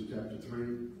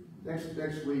 3.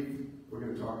 Next week, we're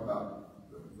going to talk about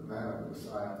the man of the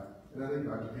Messiah. And I think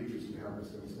Dr. Peters can help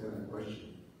us understand that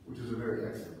question, which is a very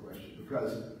excellent question,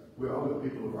 because we all know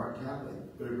people who aren't Catholic,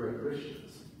 but are great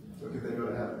Christians. So can they go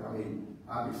to heaven? I mean,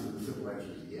 obviously the simple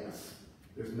answer is yes.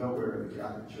 There's nowhere in the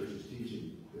Catholic Church's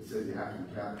teaching that says you have to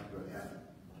be Catholic to go to heaven.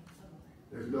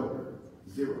 There's nowhere.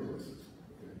 0 places.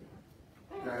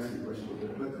 Okay. Can I ask you a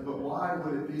question? But why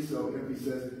would it be so if he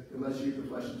says, unless you eat the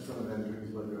flesh of the Son of Man and drink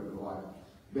his blood, you have no life?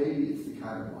 Maybe it's the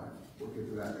kind of life. We'll get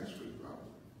to that next week,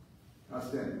 probably.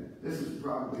 Outstanding. This is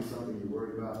probably something you're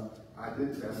worried about. I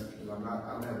did test, and I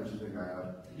don't have what you think I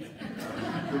have.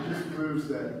 It just proves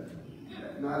that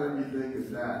not everything is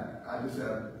that. I just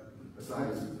have a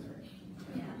sinus infection.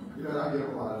 You know, I get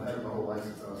a lot. I've had it my whole life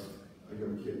since I was a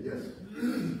young kid. Yes?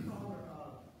 Father,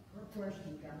 her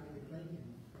question got me thinking,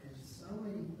 and so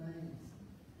many things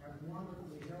have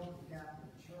wonderfully helped the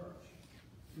Catholic Church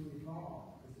to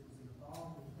evolve, because it was an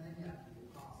evolving thing after the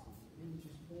apostles. It didn't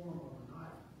just form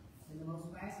overnight. And the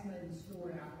most fascinating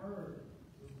story I heard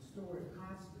was the story of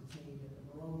Constantine at the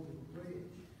Moravian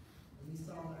Bridge. When he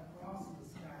saw that cross in the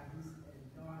sky, and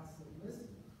God said, listen,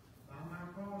 by my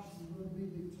cross you will be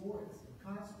victorious. And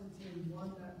Constantine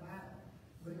won that battle.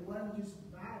 But it wasn't just a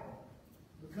battle.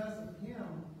 Because of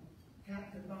him,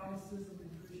 Catholicism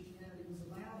and Christianity was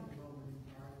allowed in the Roman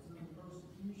Empire. It was under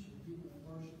persecution. People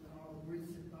worshipped all the Greek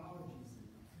mythologies.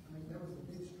 I mean, there was a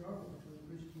big struggle between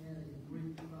Christianity and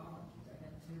Greek mythology. They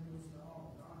had temples to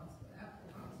all the gods. But after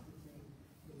Constantine,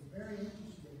 it was very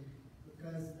interesting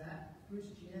because that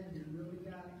Christianity really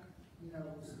got,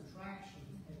 some traction,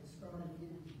 and it started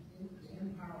getting, the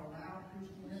empire allowed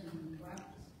Christianity to be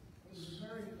practiced. It was a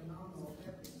very phenomenal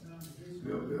epic time of history.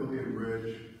 Building a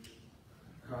bridge,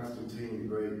 Constantine the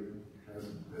Great has a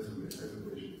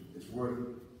vision.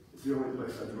 It's the only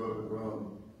place I drove in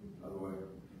Rome, by the way.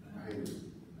 I hate it.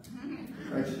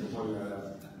 Thanks for pointing that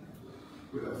out.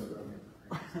 What else?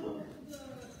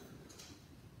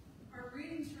 Our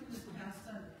readings from this past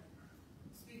Sunday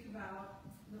speak about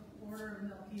the order of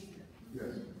Melchizedek.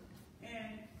 Yes.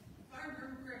 And if I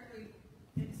remember correctly,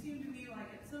 it seemed to me like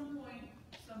at some point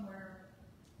somewhere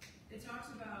it talks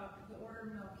about the order of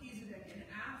Melchizedek, and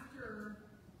after,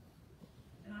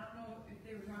 and I don't know if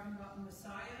they were talking about the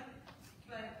Messiah,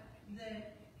 but that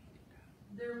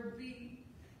there would be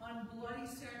on bloody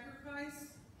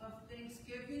sacrifice of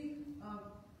thanksgiving of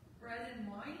bread and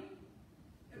wine.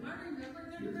 Am I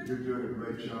remembering that correctly? You're doing a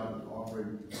great job of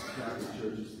offering Catholic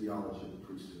Church's theology of the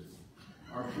priesthood.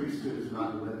 Our priesthood is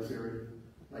not hereditary.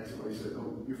 Like somebody said,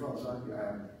 oh, your father's Zoghby?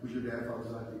 Was your dad father's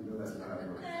Zoghby? No, that's not how it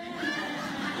works.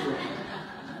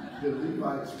 So, the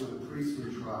Levites were the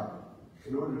priestly tribe.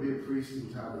 In order to be a priest in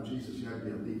the time of Jesus, you had to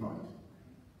be a Levite.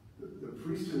 The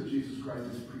priesthood of Jesus Christ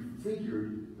is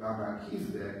prefigured by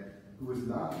Melchizedek, who was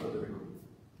not Levitical,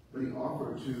 but he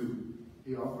offered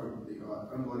the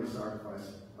unbloody sacrifice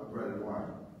of bread and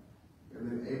wine. And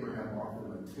then Abraham offered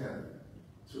him a tenth.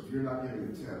 So if you're not giving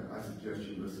a tenth, I suggest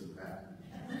you listen to that.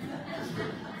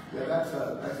 Yeah, that's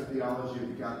a theology of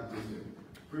the Catholic priesthood.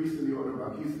 Priest in the order of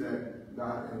Melchizedek,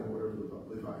 not in the order of the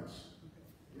Levites.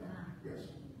 Yeah.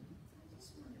 Yes. I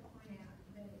just wanted to point out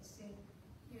that it said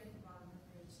here at the bottom of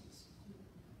page 62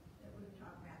 that we were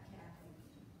talking about Catholic.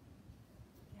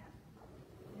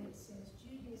 And it says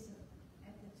Judaism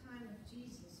at the time of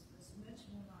Jesus was much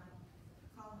more like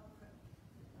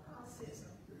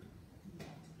Catholicism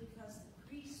because the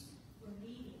priests were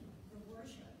leading the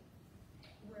worship,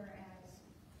 whereas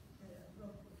the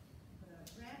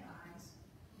rabbis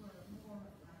were more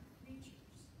like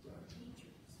preachers,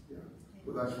 teachers. Yeah.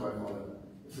 Well, that's why I call it.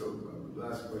 So the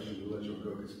last question, we'll let you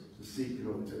go, because the seat can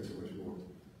only take so much more.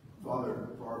 Father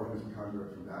Farmer, who's a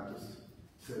convert from Baptist,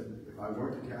 said, if I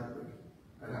weren't a Catholic,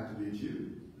 I'd have to be a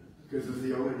Jew. Because it's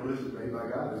the only religion made by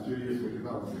God, is Judaism and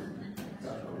Catholicism.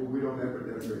 We don't ever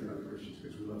denigrate other Christians,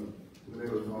 because we love them. In the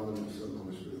name of the Father, and the Son, and the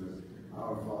Holy Spirit.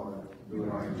 Our Father, who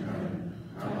art in heaven,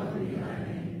 hallowed be thy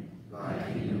name. Thy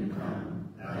kingdom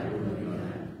come, thy will be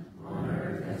done, on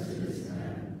earth as it is in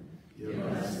heaven. Give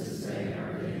us this day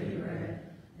our daily bread,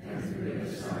 and forgive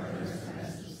us our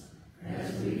trespasses, as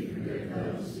we forgive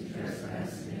those who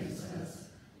trespass against us.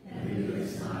 And lead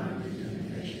us not into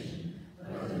temptation,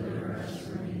 but deliver us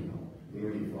from evil. In the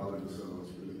name of the Father, and the Son, and the Holy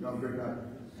Spirit. Have a great night.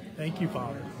 Thank you,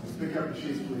 Father. Let's pick up the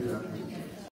sheets, please, after.